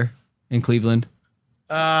fire in Cleveland?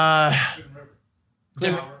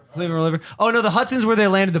 Cleveland River. Oh no, the Hudson's where they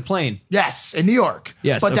landed the plane. Yes, in New York.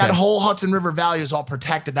 Yes, but that whole Hudson River Valley is all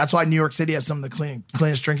protected. That's why New York City has some of the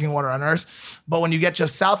cleanest drinking water on earth. But when you get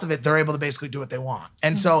just south of it, they're able to basically do what they want.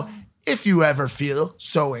 And so if you ever feel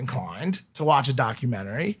so inclined to watch a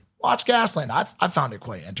documentary, watch Gasland. I found it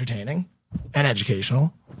quite entertaining and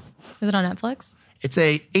educational. Is it on Netflix? It's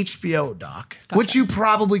a HBO doc, which you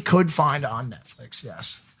probably could find on Netflix,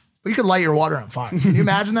 yes. But you could light your water on fire. Can you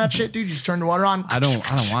imagine that shit, dude? You just turn the water on. I don't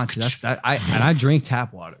want to. I drink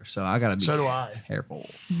tap water, so I gotta be careful.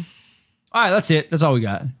 All right, that's it. That's all we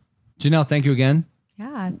got. Janelle, thank you again.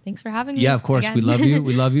 Yeah, thanks for having me. Yeah, of course. again. We love you.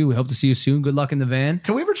 We love you. We hope to see you soon. Good luck in the van.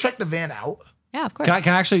 Can we ever check the van out? Yeah, of course.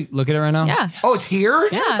 Can I actually look at it right now? Yeah. Oh, it's here?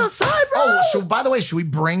 Yeah. It's outside, bro. Oh, so by the way, should we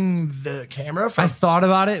bring the camera? I thought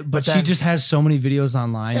about it, but she just has so many videos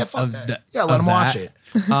online. Yeah, fuck that. Yeah, let them watch it.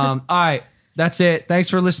 All right. That's it. Thanks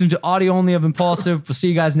for listening to Audio Only of Impaulsive. We'll see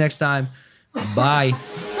you guys next time. Bye.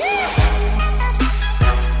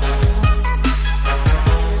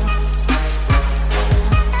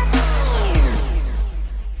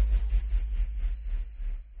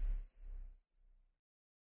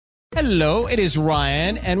 Hello, it is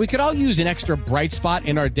Ryan, and we could all use an extra bright spot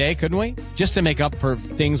in our day, couldn't we? Just to make up for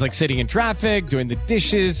things like sitting in traffic, doing the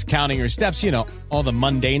dishes, counting your steps, all the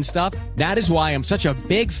mundane stuff. That is why I'm such a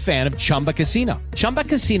big fan of Chumba Casino. Chumba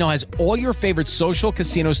Casino has all your favorite social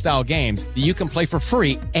casino-style games that you can play for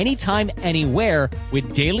free anytime, anywhere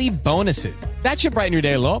with daily bonuses. That should brighten your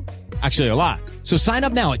day a little. Actually, a lot. So sign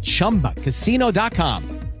up now at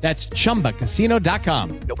ChumbaCasino.com. That's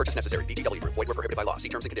ChumbaCasino.com. No purchase necessary. VGW Group. Void where prohibited by law. See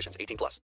terms and conditions. 18+.